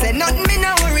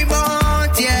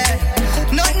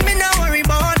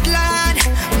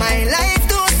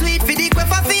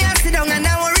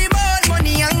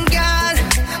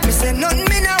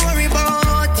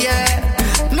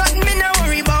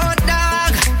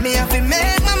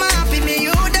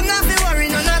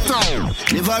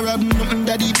 have nothing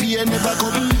that the pain never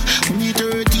come. Me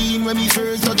 13 when me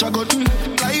first touch a gun.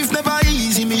 Life never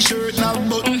easy, me shirt not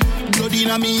button. Blood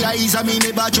in me eyes and me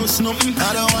never trust nothing.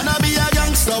 I don't wanna be a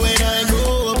gangster when I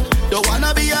grow up. Don't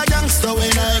wanna be a gangster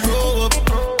when I grow up.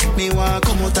 Me want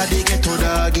come out of the ghetto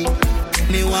doggy.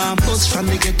 Me want bust from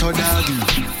the ghetto doggy.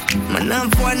 Man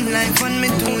have one life and me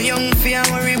too young for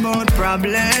worry about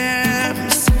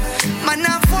problems. Man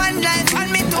have one life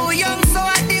and me too young, so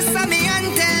I this a me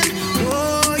anthem.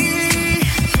 Oh yeah,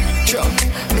 sure.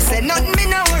 Me say nothing me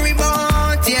no worry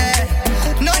about, yeah.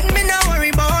 Nothing me no worry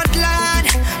about, lad.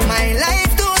 My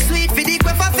life too sweet for the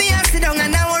quiff of fear. Sit down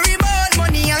and I worry about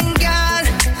money and girl.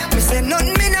 Me say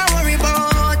nothing me no worry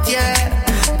about, yeah.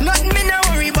 Nothing me no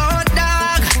worry about,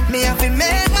 dog. Me happy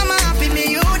make mama happy,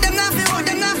 me you them not feel,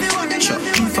 them not feel, them not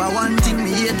feel. If I want thing,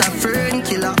 me hate a fern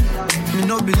killer. Me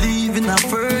no believe in a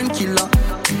fern killer.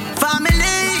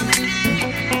 Family,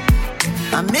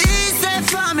 and me say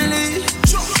family.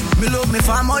 Me love me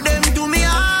family, them to me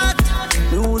heart.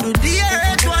 Me would do the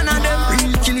earth one of them.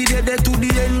 Real killy dead to the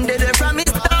end, dead from me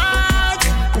start.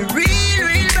 Me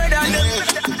real better than.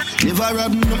 Never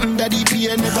have nothing that the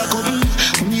pain never come.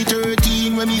 Me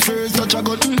 13 when me first touch a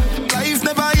gun. Life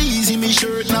never easy, me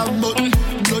shirt not button.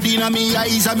 Blood in me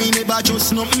eyes and me never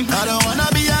trust nothing. I don't wanna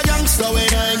be a gangster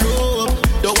when I grow up.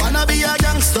 Don't wanna be a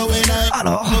gangster when I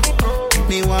grow up.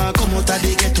 Me want come out of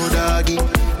the ghetto doggy.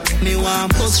 Me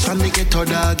want bust from the ghetto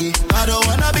doggy. I don't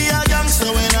wanna be a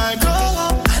gangster when I grow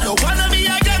up. I don't wanna be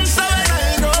a gangster when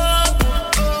I grow up.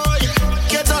 Oh, yeah.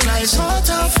 Ghetto life so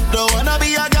tough. Don't wanna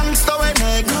be a gangster when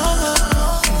I grow up.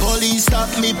 Police stop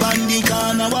me on the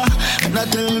corner, and I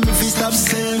tell me if he stop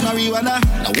selling marijuana.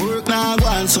 I work now go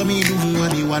on, so me do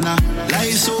what me wanna.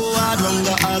 Life so hard, wrong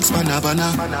go ask banana.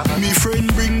 Me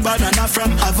friend bring banana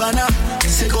from Havana.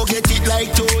 Say go get it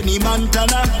like Tony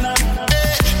Montana.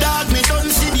 Hey, dog, me don't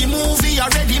see the movie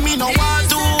already. Me no want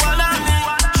to wanna.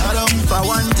 Shut up. For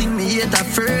one thing, me hate a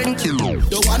fern killer.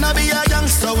 Don't wanna be a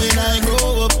gangster when I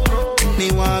grow up.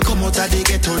 Me want come out of the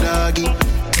ghetto doggy.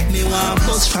 Me want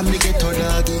bust from the ghetto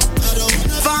doggy.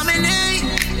 Family,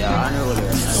 yeah, I know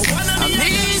that. I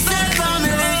mean, say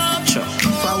family. Sure.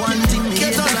 For one thing, me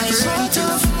hate a fern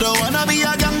killer. Don't wanna be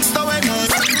a gangster when I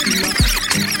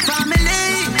family.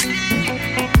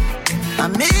 I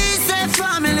mean, say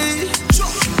family.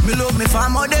 Me love me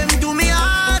family, them to me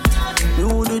heart. Me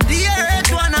would do the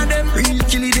earth one of them. Real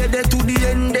killy dead to the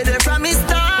end, dead from me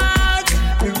start.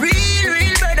 Me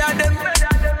real better them.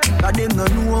 Cause them no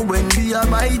know when we are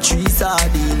buy 3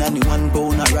 sardines and the 1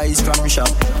 pound of rice from shop.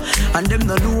 And them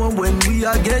no know when we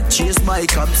are get chased by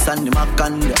cops and the mac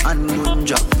and the handgun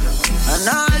job. And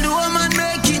all the woman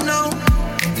make it now.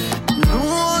 Me know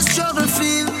how struggle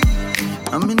feel.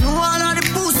 And me know all of the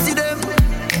pussy them.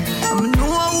 And me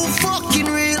know who fucking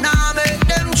real. Now make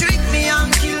them trick me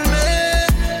and kill me.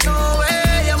 No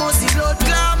way, you must see blood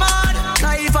clamor.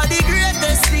 Life are the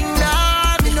greatest thing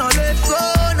that me no left go.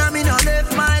 Now me no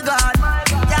left my God.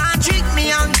 Can't trick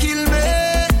me and kill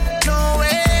me. No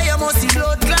way, you must see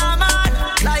blood clamor.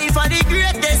 Life are the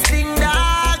greatest thing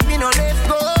that me no left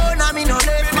go. Now me no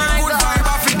left my God.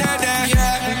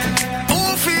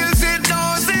 Who feels it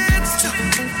knows it.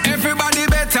 Everybody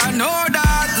better know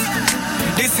that.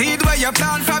 The seed where you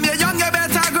plant from your young, you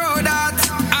better grow that.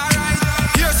 Alright.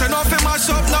 Here's enough to mash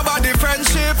up nobody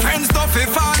friendship. Friends don't fi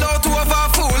fall out over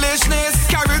foolishness.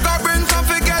 Carry go bring come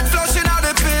forget flushing out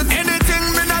the pit. Anything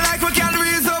me not like we can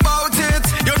reason about it.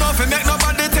 You know fi make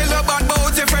nobody tell you bad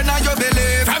about your friend and you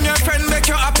believe. From your friend make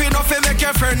you happy, enough fi make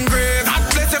your friend grave. God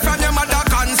bless you from your mother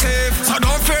conceive. So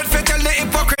don't fear fi tell the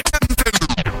hypocrite them thing.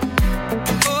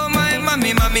 Oh my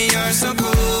mommy, you're so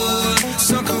cool,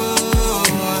 so cool.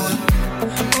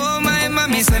 Oh my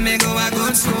mommy, say me go a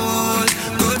good school,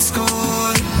 good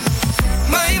school.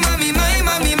 My mommy, my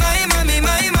mommy, my mommy,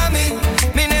 my mommy.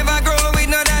 Me never grow with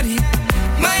no daddy.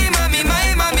 My mommy,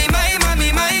 my mommy, my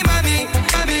mommy, my mommy,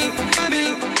 mommy.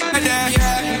 Yeah.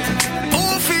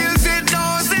 Who feels it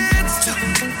knows it.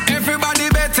 Everybody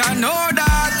better know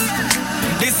that.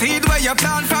 The seed where you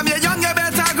plant from your young, you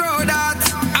better grow that.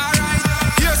 Alright.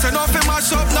 Here's enough to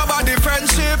mash up nobody friendship.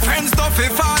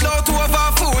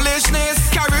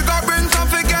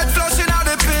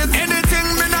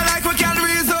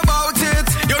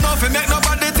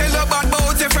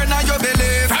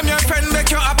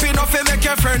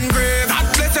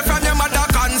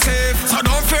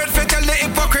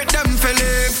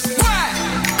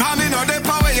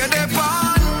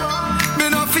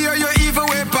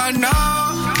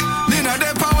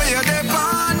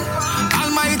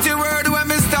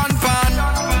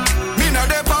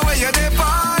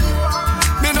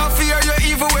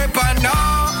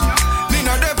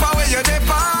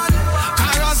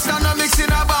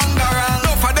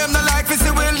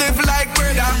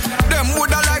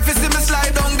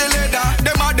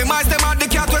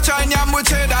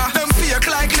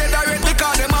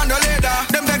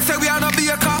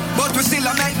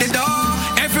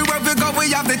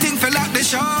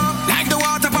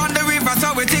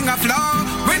 floor.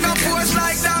 We no pose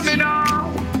like domino.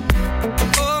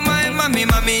 Oh my mommy,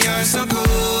 mommy, you're so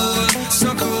cool,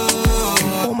 so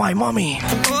cool. Oh my mommy.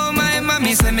 Oh my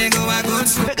mommy, say me go a good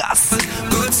school. Vegas.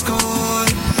 Good school.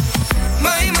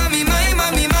 My mommy, my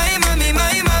mommy, my mommy,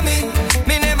 my mommy.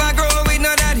 Me never grow with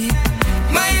no daddy.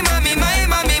 My mommy, my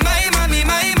mommy, my mommy,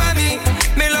 my mommy.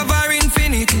 Me love her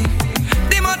infinity.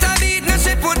 The amount of beat no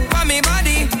she put on me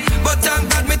body. But thank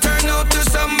God me turn out to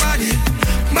somebody.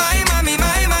 My mommy,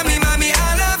 my mommy, mommy, I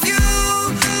love you.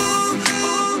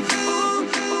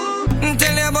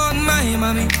 Tell you about my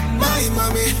mommy. My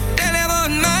mommy. Tell you about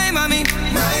my mommy.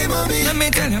 My mommy. Let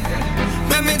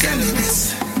me tell you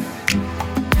this.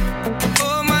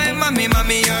 Oh my mommy,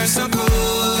 mommy, you're so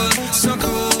cool, so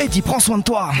cool. Eddie, prends soin de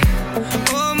toi.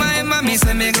 Oh my mommy,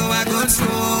 say me go a good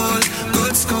school,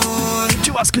 good school.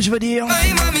 Tu vois ce que je veux dire?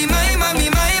 My mommy, my mommy,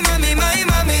 my mommy, my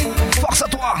mommy. Force à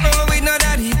toi. Oh with no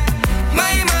daddy.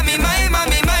 My mommy, my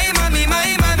mommy, my mommy,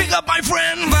 my mommy. Big up my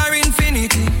friend. For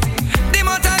infinity. The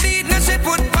amount of beat no she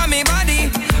put on me body.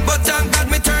 But thank God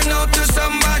me turn out to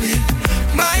somebody.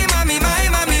 My mommy, my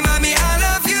mommy, mommy, I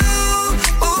love you.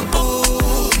 Ooh,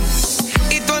 ooh.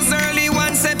 It was early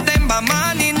one September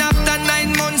morning after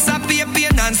 9 months of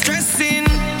pain and stressing.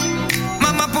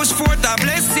 Mama pushed forth a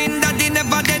blessing that he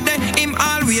never did, him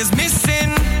always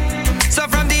missing. So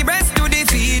from the breast to the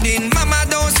feeding, mama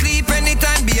don't sleep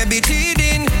anytime baby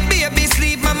teething. Baby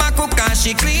sleep, mama cook and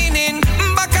she cleaning.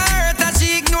 Back her hurt and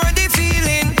she ignore the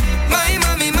feeling. My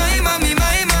mommy, my mommy,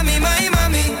 my mommy, my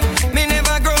mommy. Me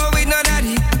never grow with no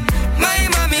daddy. My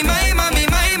mommy, my mommy,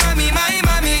 my mommy, my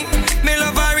mommy. Me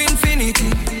love her infinity.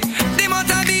 The amount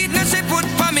of beat no she put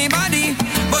on me body.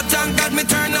 But thank God me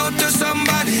turn out to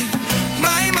somebody.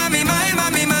 My mommy, my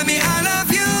mommy, mommy, I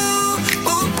love you.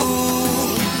 Ooh,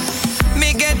 ooh.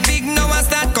 Me get big now I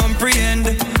start comprehend.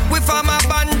 We form a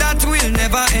band that will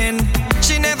never end.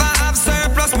 She never have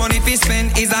surplus money fi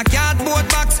spend. Is a cardboard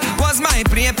box was my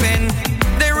playpen.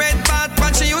 The red part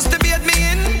when she used to beat me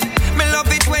in. Me love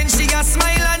it when she a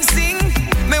smile and sing.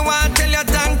 Me want tell you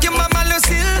thank you Mama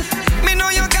Lucille. Me know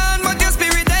you gone but your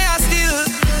spirit there still.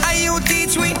 And you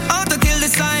teach we how to kill the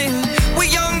style. We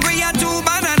hungry and two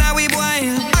banana we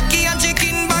boil. Aki and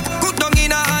chicken back cook down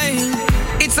in a aisle.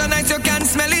 It's so nice you can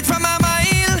smell it from a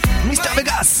mile. Mr.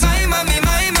 Vegas. My mommy,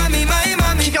 my mommy, my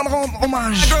mommy. Qui vient de rendre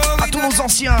hommage à tous nos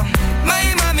anciens. My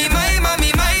mommy, my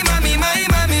mommy, my mommy, my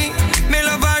mommy. Me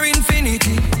love her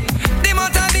infinity. The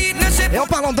amount of beat no she. Et en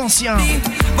parlant d'anciens,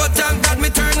 but thank God me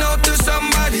turn out to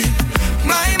somebody.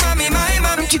 My mommy, my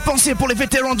mommy. une petite pensée pour les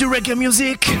vétérans du reggae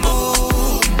music.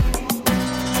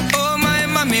 Oh my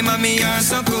mommy, mommy, you're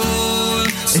so cool.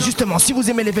 Et justement, si vous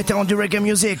aimez les vétérans du reggae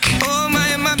music, Oh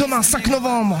my mommy. demain 5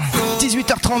 novembre,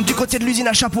 18h30 du côté de l'usine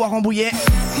à Chapeau à Rambouillet.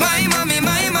 My mommy,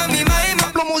 my mommy, my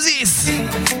mommy. Pablo Moses.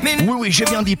 Oui, j'ai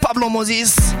bien dit Pablo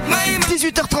Moses.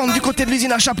 18h30 du côté de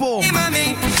l'usine à Chapeau.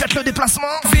 Faites le déplacement.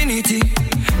 Infinity.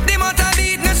 The amount of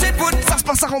beat no she put. Ça se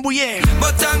passe à Rambouillet.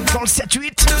 But thank Dans le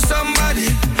 7-8. to somebody.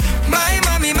 My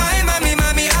mommy, my mommy,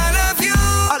 mommy, I love you.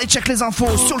 Allez, check les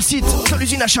infos sur le site de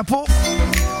l'usine à Chapeau.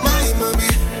 My mommy.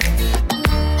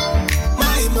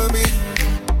 My mommy.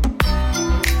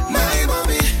 My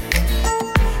mommy.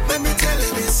 Let me tell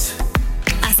you this.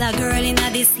 As a girl in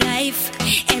this life,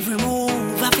 every move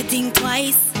I have to think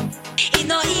twice. It's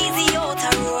not easy out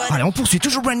the road. Allez, on poursuit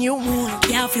toujours brand new.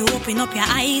 You have to open up your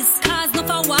eyes, cause not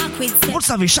for walk with Vous le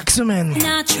savez, chaque semaine,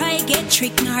 not try get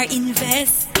tricked nor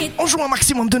invest it. on joue un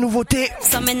maximum de nouveautés.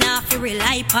 So me not fi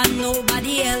rely upon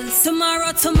nobody else.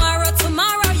 Tomorrow, tomorrow,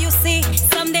 tomorrow, you see.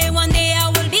 Someday, one day I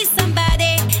will be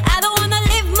somebody. I don't wanna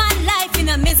live my life in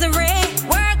a misery.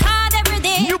 Work hard every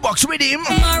day. New Box Rhythm.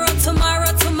 Tomorrow,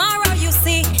 tomorrow, tomorrow, you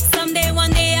see. Someday,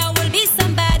 one day I will be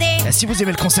somebody. Et si vous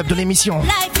aimez le concept de l'émission,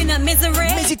 Life in a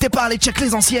misery. n'hésitez pas à aller check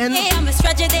les anciennes. Yeah, I'm a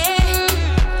tragedy.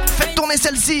 Faites tourner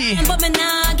celle-ci But me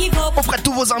nah give up. auprès de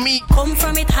tous vos amis. Come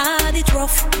from it hard, it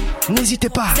rough. N'hésitez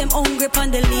pas. Them hungry on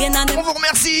the lane and them On vous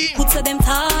remercie. put so them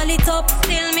tall it up.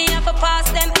 Still me have to pass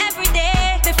them every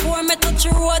day. Before me touch the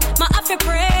road, my have to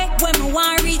pray. When me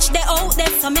want reach the out there,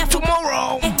 so me have to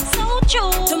Tomorrow. It's so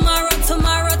true. Tomorrow,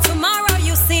 tomorrow, tomorrow,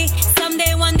 you see.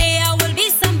 Someday, one day I will be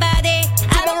somebody.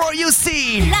 Tomorrow you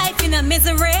see. Life in a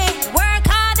misery. Work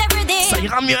hard every day. Ça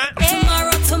ira mieux.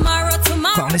 Tomorrow, tomorrow,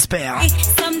 tomorrow. Enfin, on espère.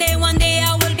 Someday, one day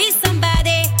I will be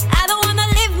somebody. I don't wanna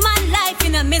live my life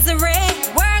in a misery.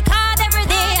 Work hard every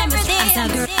day, every day.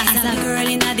 As a girl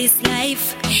in this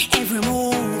life, every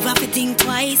move I have to think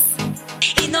twice.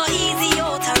 It's not easy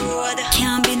out the road.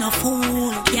 Can't be no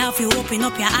fool. You have to open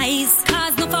up your eyes.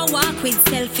 Cause no for walk with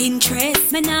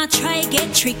self-interest. Me not try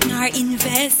get tricked nor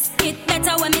invest. It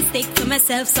better when me stick to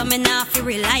myself, so me not fi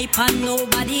rely upon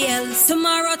nobody else.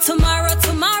 Tomorrow, tomorrow,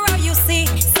 tomorrow, you see.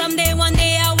 Someday, one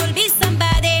day I will be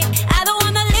somebody. I don't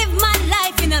wanna live my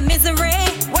life in a misery.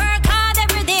 Work hard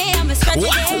every day, I'm a strategy.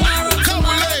 Tomorrow,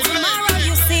 tomorrow, tomorrow,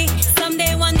 you see.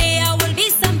 Someday, one day I will be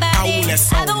somebody.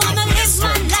 I don't wanna live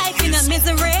my life in a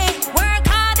misery. Work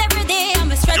hard every day,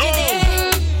 I'm a strategy.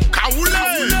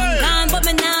 But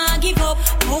me nah give up.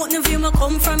 Out of you, me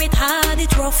come from it hard,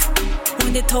 it rough.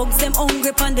 When the thugs them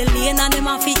hungry on the lane and them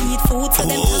have to eat food, so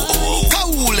them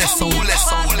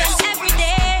every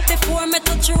day. Before me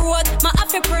touch the road, me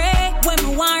have to pray. When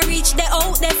me want reach the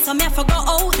out there, so me have to go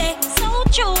out there. So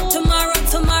true. Tomorrow,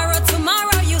 tomorrow,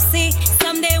 tomorrow, you see.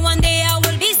 Someday, one day I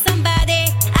will be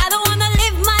somebody. I don't wanna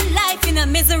live my life in a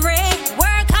misery.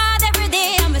 Work hard every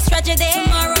day, I'm a strategy.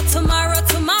 Tomorrow, tomorrow,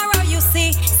 tomorrow, you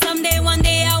see. Someday, one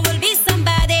day I will be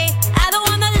somebody. I don't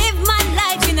wanna live my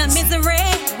life in a misery.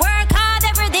 Work hard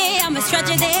every day, I'm a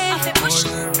strategy.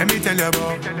 Let me tell you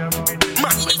about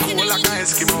man, we cool like an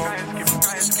Eskimo.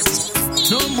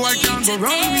 No boy can go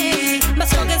round me. My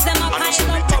soldiers them a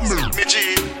pile up.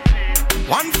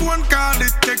 One phone call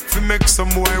it take to make some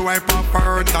boy wipe up her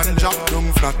hurt and drop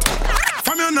down flat.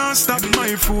 From you not stop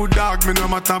my food, dog. Me no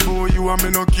matter about you and me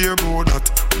no care about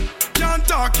that. Can't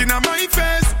talk in my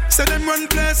face. Say them run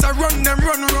place, I run them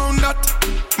run around that.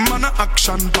 Man a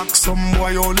action back, some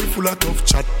boy only full of tough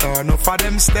chatter. Enough of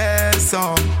them stairs,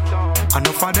 so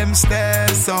enough of them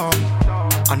stairs, so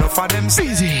enough of them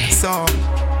stairs, so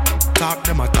talk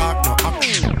them a talk, no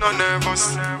action, no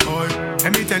nervous. Boy,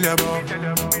 let me tell you about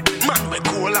man, we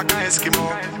cool like a Eskimo.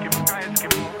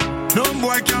 No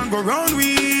boy can go round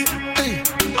we. Hey,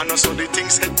 I know so the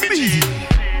things hit me.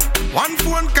 One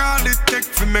phone call it take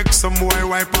to make some boy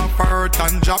wipe up her hurt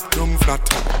and drop down flat.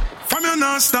 From you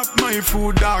not stop my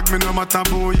food, dog. Me no matter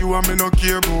about you and me no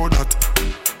care about that.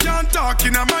 Can't talk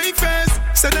in my face.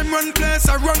 Say them run place,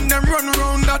 I run them run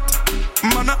around that.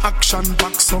 Man a action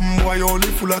back, some boy only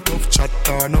full of tough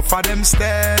chatter. Enough of them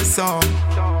stairs, so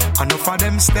enough of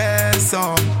them stairs,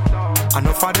 so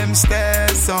enough of them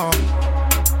stairs, so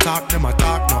talk them a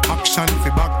talk, no action fi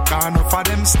back. Enough of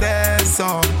them stairs,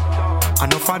 so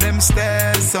enough of them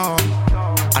stairs, so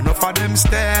enough of them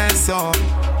stairs, so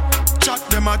chat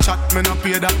them a chat, me no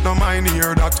pay that, no mind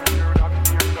hear that.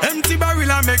 Empty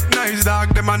barrel a make nice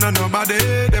dog, them a no nobody,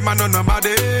 them a no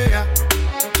nobody, yeah.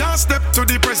 Can't step to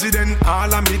the president,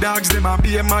 all of me dogs, them a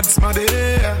be a mad smaddy,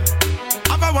 yeah.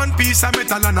 Have a one piece of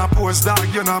metal and a post dog,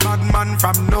 you know bad man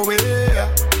from nowhere.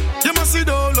 You must see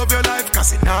the whole of your life,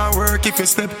 cause it not work if you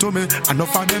step to me.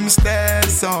 Enough of them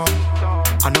stairs, so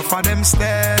enough of them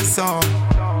stairs, so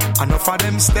enough of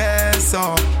them stairs,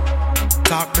 so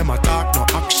talk them a talk, no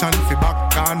action fi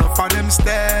back. Enough of them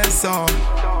stairs, so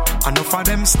enough of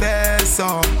them stairs,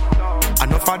 so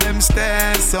enough of them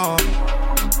stairs, so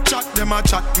chat them a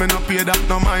chat, me no pay that,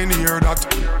 no mind hear that.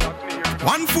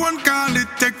 One phone call it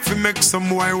take to make some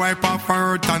boy wipe off her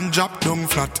hurt and drop down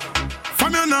flat.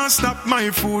 From you not stop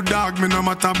my food, dog. Me no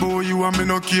matter about you and me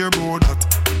no care about that.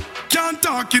 Can't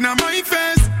talk in my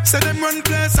face. Say them run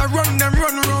place, I run them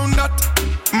run around that.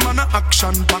 Man a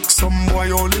action back, some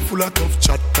boy only full of tough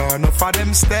chatter. Enough of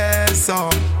them stairs, so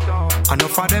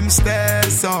enough of them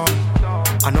stairs, so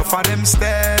enough of them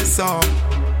stairs, so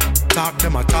talk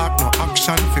them a talk, no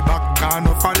action fi back.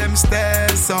 Enough of them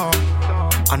stairs, so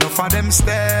enough of them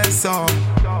stairs, so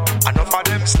enough of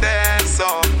them stairs,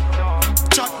 so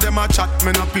chat them a chat,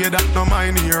 me no pay that, no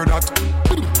mind hear that.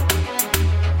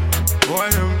 Boy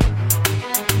them,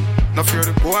 no fear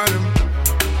the boy them.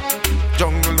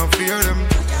 Jungle no fear them.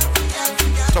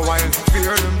 So wild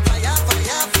fear them.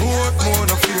 Both more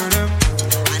no fear them.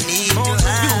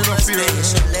 Mountain Dew no fear them.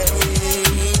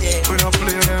 We no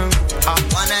play them.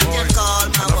 Boy,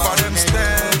 enough of them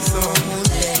stairs, so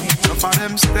enough of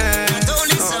them stairs, so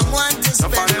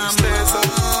enough of them stairs, so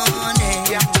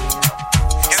yeah.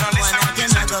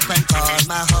 Up and call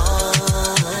my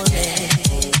honey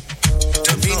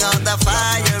to bring out the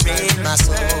fire in my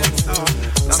soul.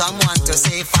 Someone to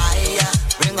say fire,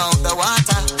 bring out the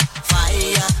water.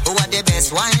 Fire, who are the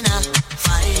best whiner?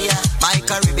 Fire, my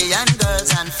Caribbean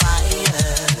girls on fire.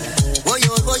 Whoa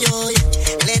yo,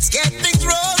 let's get things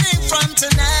rolling from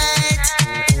tonight.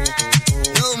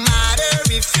 No matter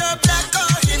if you're black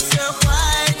or if you're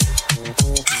white,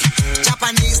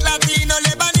 Japanese, Latino,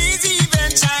 Lebanese,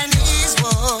 even Chinese.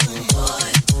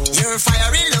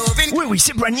 Oui,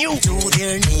 c'est brand new. To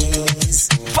their knees,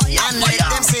 And let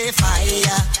them say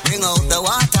fire, bring out the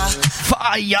water.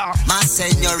 Fire, my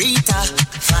señorita.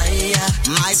 Fire,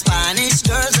 my Spanish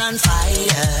girls on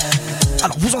fire.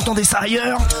 Alors vous entendez ça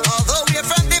ailleurs? Although we're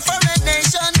from different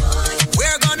nations,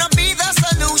 we're gonna be the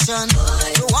solution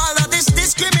to all of this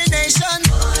discrimination.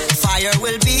 Fire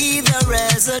will be the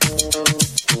result.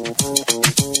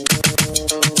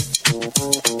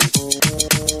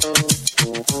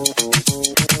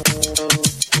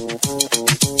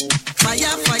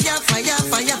 Fire, fire, fire,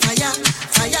 fire, fire,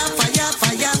 fire, fire,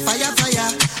 fire, fire, fire, fire,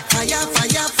 fire,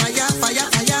 fire, fire,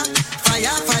 fire,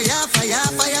 fire, fire, fire,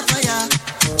 fire, fire.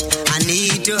 I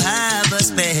need to have a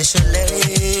special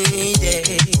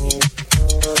lady,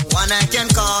 one I can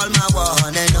call my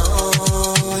one and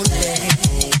only.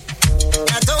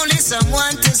 Not only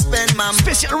someone to spend my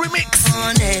special remix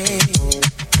money,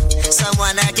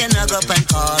 someone I can hug up and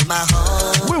call my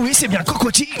home. Oui, oui, c'est bien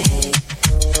Cocotti.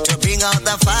 To bring out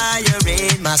the fire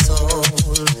in my soul.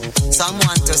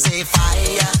 Someone to say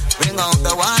fire, bring out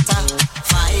the water.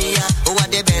 Fire, who are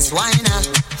the best whiner?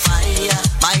 Fire,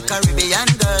 my Caribbean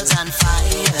girls on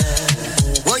fire.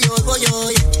 Whoa yo, whoa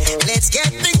yo, let's get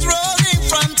things rolling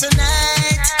from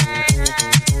tonight.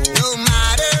 No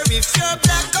matter if you're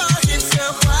black or if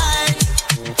you're white,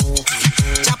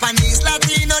 Japanese,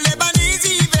 Latino, Lebanese,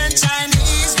 even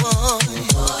Chinese, boy.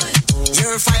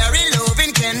 Your fiery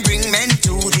loving can bring men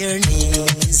to their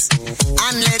knees.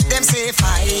 And let them say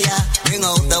fire, bring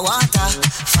out the water.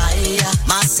 Fire,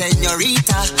 my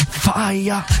señorita.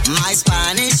 Fire, my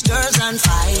Spanish girls on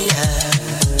fire.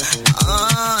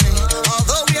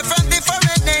 Although we're from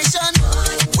different nations,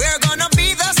 we're gonna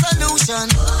be the solution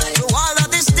to all of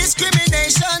this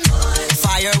discrimination.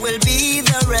 Fire will be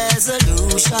the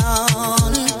resolution.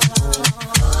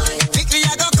 Quickly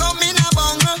I go come in a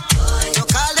bungle to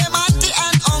call them auntie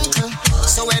and uncle.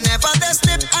 So whenever they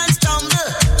slip and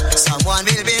stumble, someone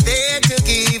will be there to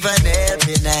give an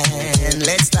helping hand.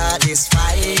 Let's start this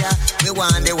fire. We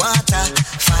want the water.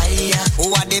 Fire.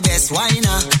 Who are the best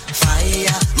whiner?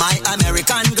 Fire. My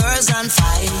American girls on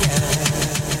fire.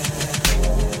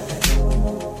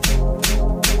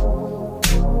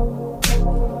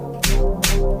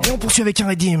 Et on poursuit avec un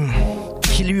Redeem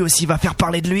qui lui aussi va faire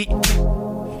parler de lui.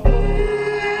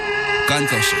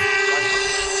 Concussion.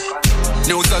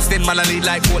 New sustain man, I lead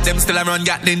like both them still around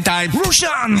Gatlin time.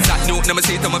 Russian! That note, never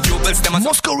see to my pupils, them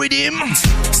Moscow Redeem.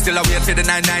 Still a wait for the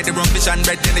 9-9, the rum fish and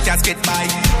bread, then the casket by.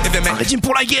 If you make Redeem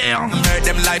pour la guerre. Heard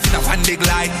them life in a one big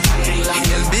lie.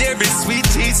 Hail baby, sweet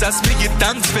Jesus, me give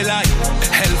thanks for life.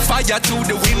 Hellfire to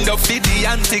the window for the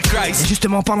Antichrist. Et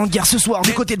justement, en parlant de guerre ce soir,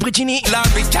 du côté de Brittany.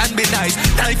 Larry can be nice.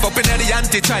 Knife up in the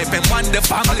anti-tribe and one the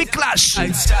family. Big clash.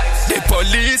 The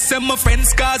police and my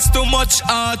friends cause too much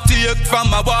heartache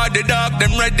from a war the dog.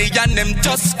 Them ready and them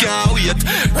just can't wait.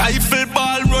 Rifle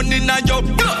ball running on your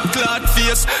blood clot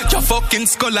face. Your fucking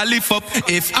skull a lift up.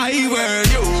 If I were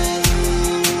you,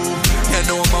 you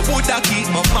know I woulda keep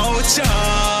my mouth shut.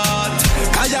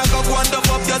 Cause you go wind up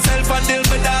yourself and deal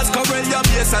with us. Cover your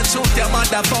face and shoot your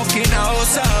motherfucking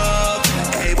house up.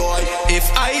 Hey boy, if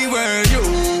I were you,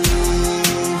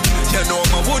 you know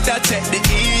I woulda check the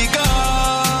ego.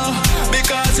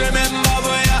 Because remember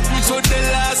what happened to the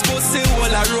last pussy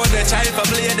while I rode the child for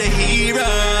play the hero.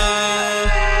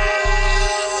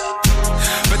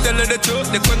 But tell her the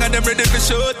truth, the queen and them ready for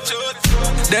shoot.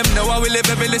 Them know how we live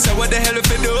every listen, what the hell if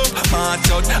we do?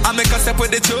 March out, I make a step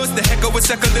with the truth. The heck we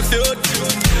circle the field.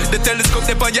 The telescope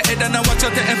they on your head and I watch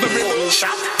out the every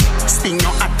shot. Sting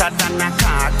you hotter than a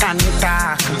car can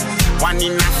talk. One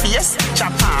in a face,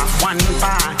 chop off one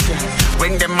part.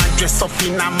 When them a dress up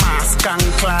in a mask and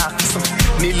clocks,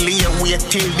 nearly wait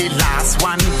till the last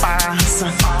one pass.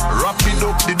 Wrap it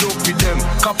up the dope with them.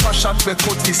 Copper shot we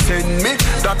cut the send me.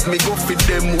 That me go fit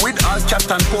them with all cat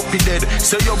and puppy dead.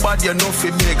 Say your body you know fi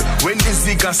big. When the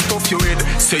zigga stuff your head,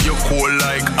 say you cold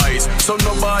like ice. So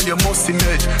no ball you must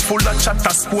melt. Full of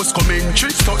chatter sports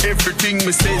commentary. So everything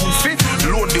me send fit.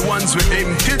 Load the ones we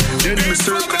empty. Then me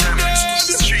circle them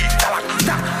street.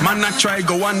 Man I try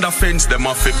go on the fence. Them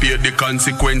have to pay the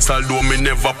consequence. Although me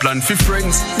never plan for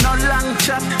friends. No long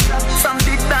chat from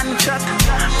the dan chat.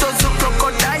 Does the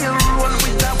crocodile roll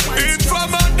with the it's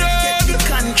from a dead. Get the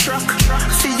contract.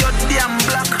 See your damn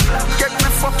black. Get me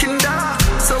fucking dark.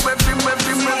 So every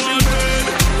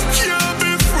can't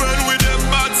be friend with them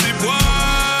batsy boy.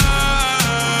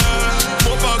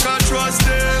 Hope I can trust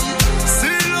them.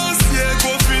 Serious, yeah,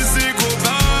 go physical.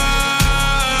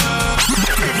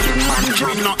 Every man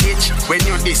join no itch when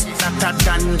you this. hotter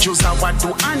than Jews. I what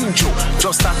do Andrew?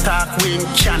 Just attack when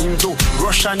can do.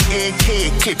 Russian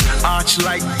AK clip arch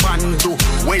like Bandu.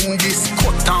 When this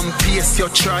cut and paste you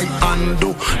try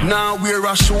undo. Now wear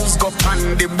a shoes go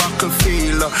on the buckle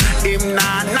fail. Him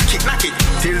nah knock it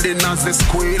till the nazi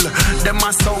squeal. Them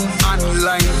a some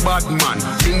online bad man.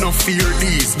 Me no fear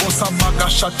these. Boss a bag a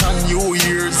shot on New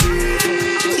Year's Eve.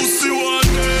 Pussy one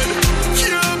day,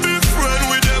 can't be friend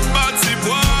with them batty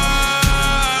boy.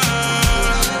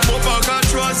 But I can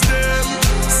trust them.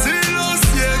 Serious,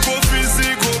 yeah, go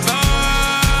physical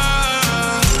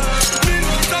bad. Me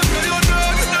no talk to your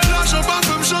dog, they lash up and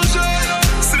them changer.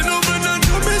 C'est no venant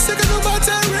to me, c'est que nous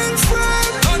battons real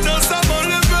friend. And dans sa bonne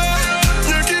levée,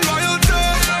 y'a qui loyauté,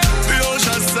 puis on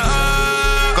chasse ça.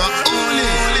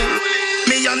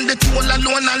 Me on the toll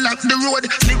alone, I lock the road.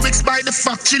 Lyrics by the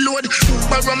factory load.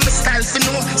 Uber on my style for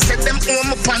no. Set them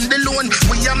home upon the loan.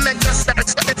 We are mega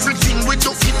stars for everything we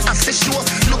do it after show.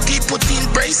 Looky put in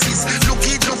braces.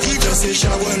 Looky, just a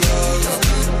shower love.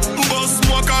 Boss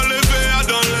moi qu'à lever, I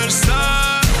don't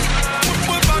understand.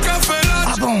 Moi pas qu'à faire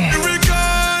la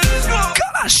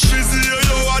Kalash. Busy yo,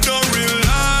 I don't real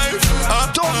life.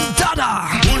 Don Dada.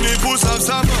 Money push up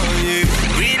some money.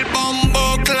 Real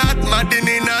bumbo clat, madin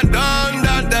in a Don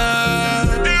Dada.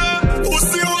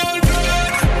 Pussy all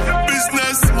dead.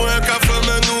 Business moi qu'à faire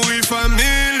me nourrir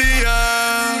familia.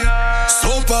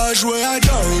 Sont pas jouer à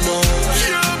diamond.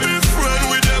 Can't be friend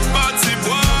with them party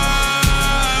boy.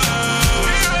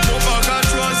 Mon pas qu'à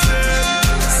trust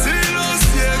them.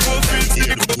 Silencieux go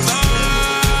physical bad.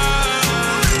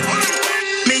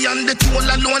 Me on the toll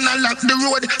alone, I lock the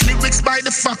road. Lyrics by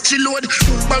the factory load.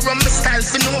 Uber on my style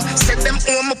for no. Set them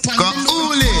home upon the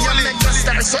load. We are mega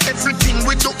stars, so everything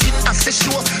we do it after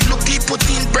show. Looky put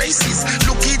in braces.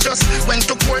 Looky just went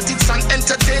to court. It's an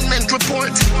entertainment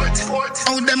report.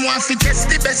 How them want to test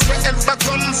the best we ever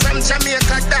come from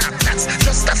Jamaica. That's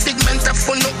just a figment of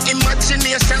fun, no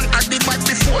imagination. I did bad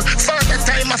before. For the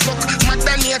time I fuck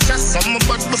mother nature. Some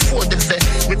but before the vet.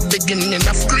 With beginning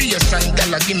of creation.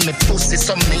 Gala give me pussy,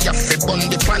 some me have to bun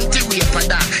the panty raper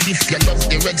that. If you love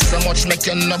the red so much, make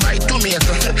you no buy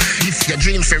tomato. If you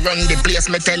dream for run the place,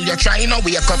 me tell you try no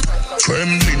wake up.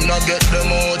 Kremlin no get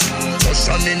them out,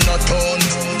 Russian in a town.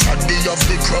 Addy of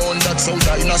the crown, that's how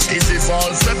dynasties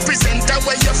evolve. Represent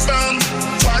where you're from.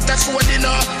 Water for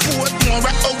dinner, put more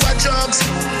at our drugs.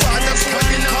 Water for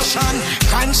dinner.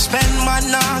 Can't spend man,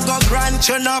 nah go grant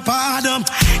you no pardon.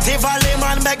 The valley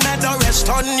man beg me the rest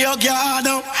on your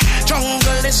garden.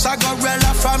 Jungle is a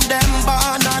gorilla from them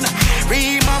banana.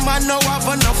 Rima man no have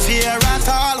no fear at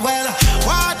all. Well,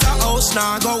 Waterhouse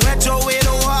now go wet you with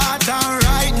water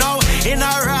right now. In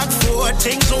a rock for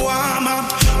things warm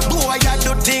up. Boy, I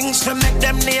do things to make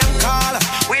them name call.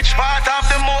 Which part of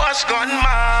the most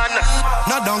gunman?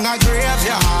 No down a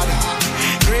graveyard.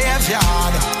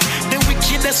 The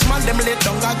wickedest man them lit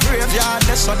down a graveyard.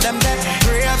 That's what them dead.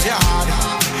 Graveyard.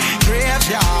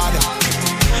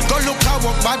 Go look at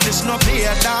what bad this no be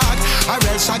a dog. Or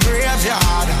else a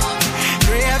graveyard.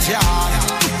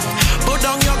 Put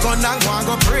down your gun and go and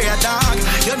go pray dog.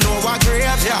 You know a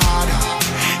graveyard.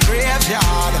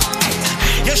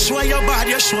 You show your bad,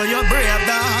 you show your brave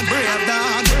dog.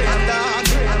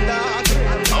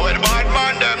 How the bad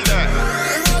man them there?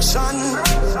 Russian.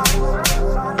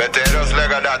 Better just like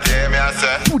that, hear me I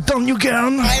say. Put down your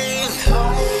gun.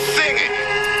 Sing it.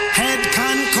 Head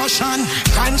concussion,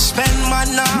 can't spend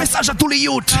man now. Message à tous les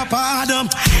youths.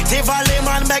 The valley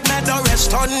man beg me the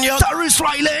rest on you. Darius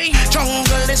Riley.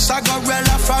 Jungle is a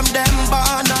gorilla from them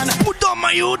banana. Put down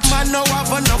my youth. Man no have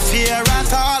no fear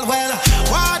at all. Well,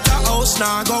 Waterhouse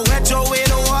now go wet you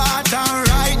with water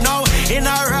right now. In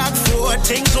a rock for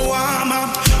things warm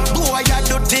up. Boy, I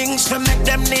do things to make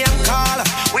them name call.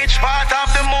 Which part of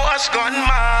the most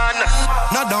gunman?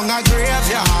 No down a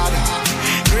graveyard.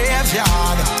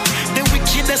 The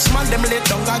wickedest man them lit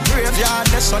down a graveyard.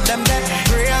 That's what them dead.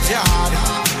 Graveyard.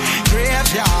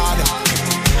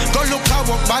 Go look at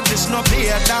what bad this no be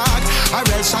a dog. Or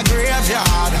else a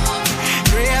graveyard.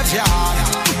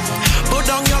 Put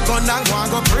down your gun and go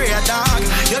and go pray dog.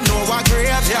 You know a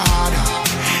graveyard.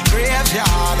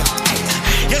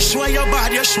 You show your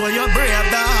bad, you show your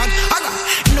brave dog.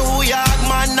 New York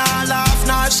man, nah laugh,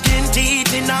 nah skin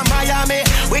teeth in a Miami.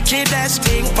 Wickedest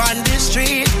thing on the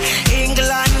street.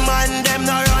 England man, them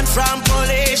no run from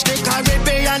police. The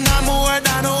Caribbean are more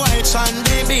than whites on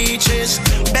the beaches.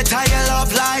 Better you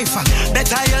love life,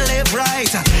 better you live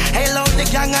right. Hello the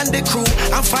gang and the crew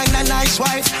and find a nice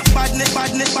wife. Badness.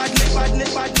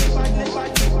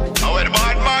 Oh, wait,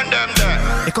 bad man, them there.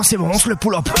 Et quand c'est bon, on se le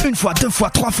pull up une fois, deux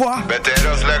fois, trois fois.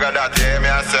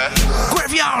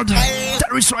 Graveyard,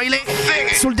 Terrorist Riley,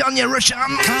 sur le dernier Russian.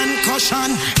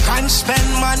 Concussion, can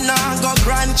spend man, go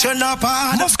grant you no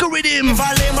pardon. Moscow Rhythm,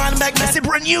 Valley man, make me c'est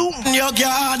brand new. Your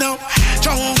garden,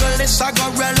 jungle is a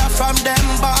gorilla from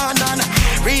them banan.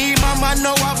 Rima man,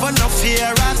 no have no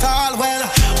fear at all. Well,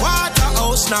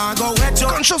 Waterhouse now go wet your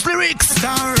conscious lyrics.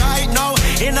 Right now,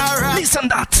 in a rap, listen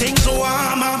that. Things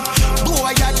warm up.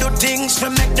 Boy, I do things to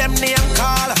make them name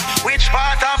call. Which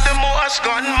part of the most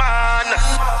gunman?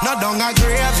 No down a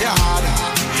graveyard.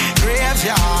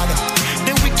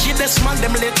 The wickedest man,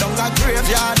 them lit down a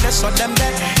graveyard. That's what them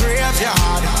there.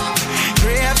 Graveyard.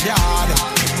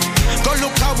 Go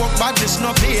look at what bad this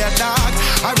no be a dog.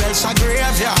 Or else a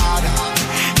graveyard.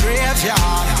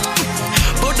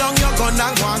 Put down your gun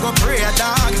and go and go pray,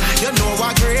 dog. You know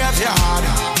a graveyard.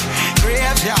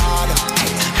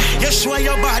 You show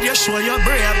your bad, you show your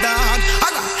brave, dog.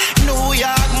 New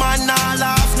York man, nah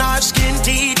laugh, nah skin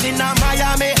teeth in a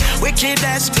Miami.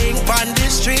 Wickedest thing on the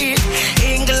street.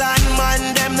 England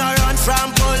man, them no run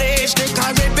from police. The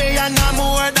Caribbean are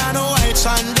more than whites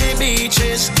on the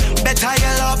beaches. Better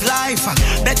you love life,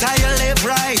 better you live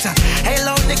right. Hail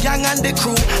out the gang and the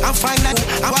crew and find a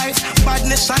wife.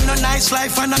 Badness and a nice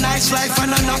life and a nice life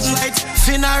and a not night.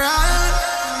 Funeral,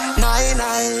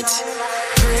 night,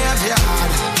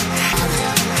 graveyard.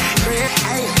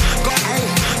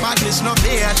 Madness no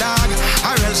be a dog,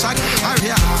 or else a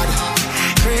graveyard.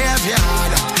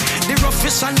 The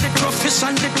roughest and the roughest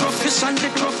and the roughest and the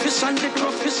roughest and the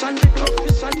roughest and the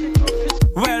roughest and the roughest.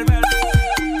 Well,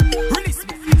 release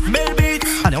me.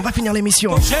 Allez, on va finir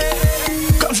l'émission.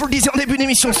 Comme je vous le disais en début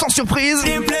d'émission, sans surprise.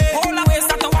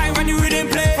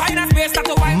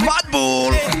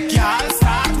 Madball.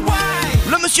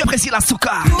 Le monsieur apprécie la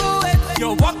soca.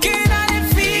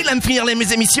 Il aime finir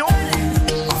mes émissions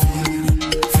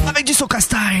avec du soca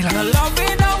style.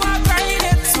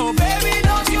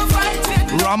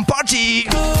 Rum party.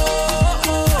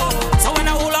 So when I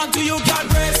hold on to you, girl,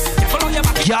 brace. Careful on your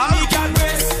back. Girl.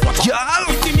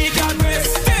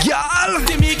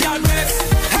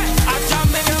 Hey, I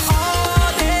jam in you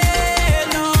all day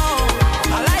long.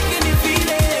 I like any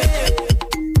feeling.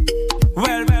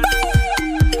 Well,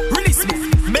 release me,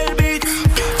 baby.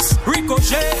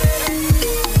 Ricochet.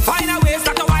 Find a way,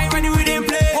 start to wine when you rhythm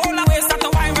play. Hold a way, start to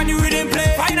wine when you rhythm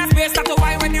play. Find a space, start to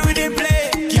wine when you rhythm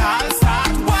play. Girl,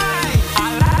 start wine.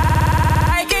 I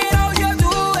like it how you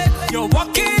do it. You're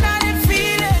walking and it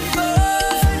feeling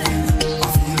good.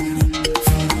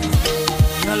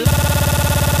 Your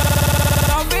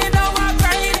love it how I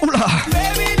grind it. Oula.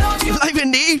 Baby, don't you Live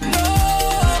in the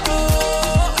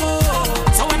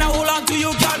so when I hold on to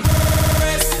you, girl,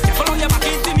 brace. Careful how you back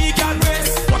into me, girl,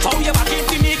 brace. Watch how you back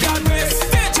into me, girl, brace.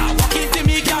 Bitch, I walk into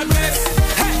me, girl, brace.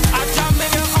 Hey, I jam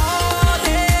in you all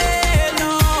day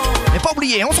long. Et pas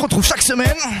oublier, on se retrouve chaque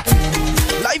semaine.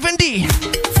 Live and D.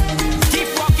 Keep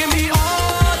walking me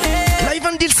all day. Live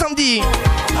and D le samedi.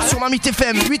 Sur Mamite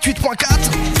FM 88.4.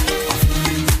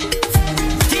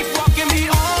 Keep walking me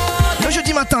all day. Le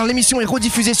jeudi matin, l'émission est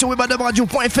rediffusée sur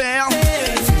webadabradio.fr.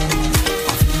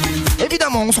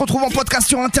 Évidemment, on se retrouve en podcast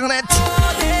sur internet,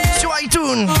 sur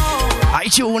iTunes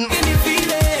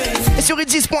et sur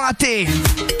itzis.at. Keep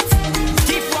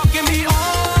walking me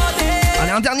all day.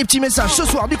 Allez, un dernier petit message ce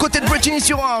soir du côté de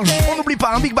Bretigny-sur-Orge. On n'oublie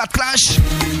pas un Big Bad Clash.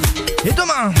 Et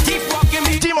demain,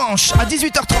 dimanche à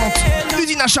 18h30,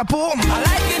 usine à chapeau,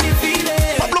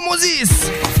 Pablo Moses.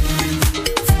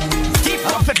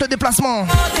 Alors faites le déplacement.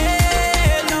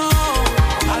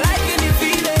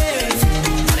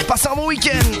 Allez, passez un bon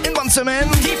week-end, une bonne semaine.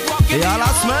 Et à la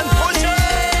semaine prochaine.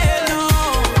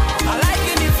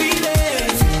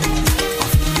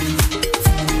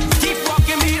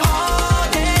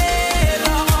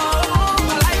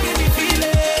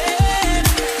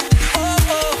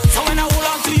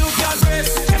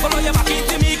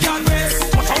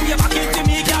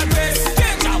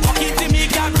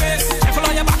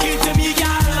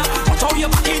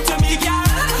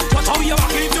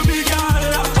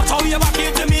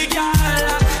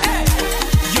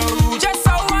 Just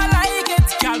how I like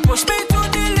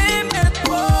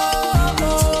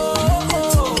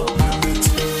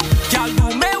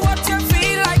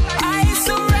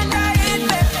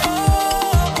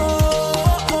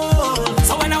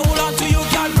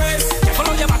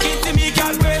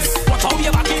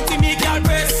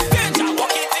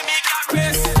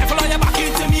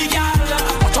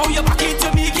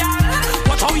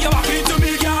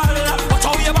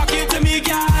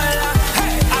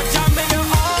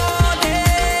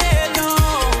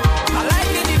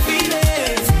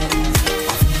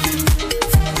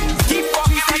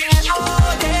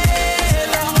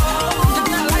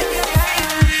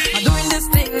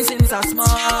a small.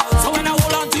 So when I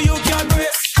hold on to you, can't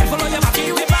brace. I follow your back,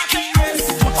 you with back and brace.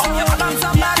 Oh, you want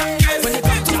somebody. When you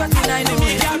come to the thing, I know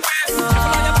you can't brace. I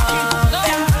follow your back,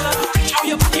 show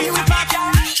your back, you with back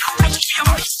and brace.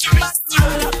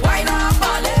 Wine up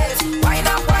on it, wine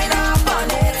up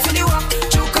on it. Feel you up,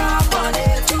 choke up on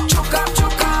it, choke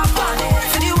up on it.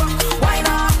 Feel you up, wine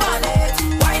up on it,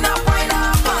 wine up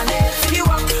on it. Feel you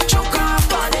up, choke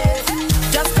up on it.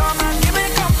 Just come and give me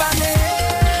company.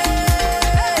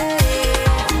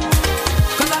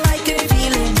 'Cause I like it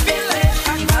feeling.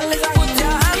 And girl, is put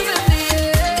your hands in the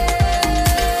air.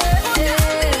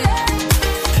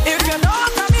 If you know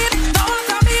what I mean,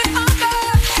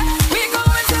 we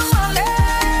going to Monday.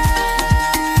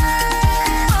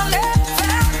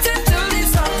 Till the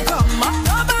sun come up,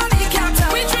 nobody can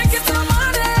tell. We drink it till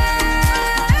Monday.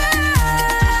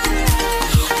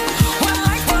 One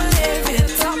life to live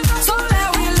it up, so let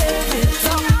we live it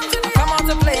up. Come out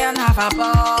to play and have a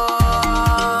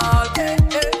ball.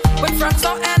 With friends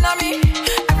or enemy,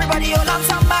 everybody hold on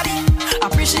somebody.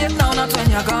 Appreciate now, not when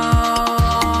you're gone.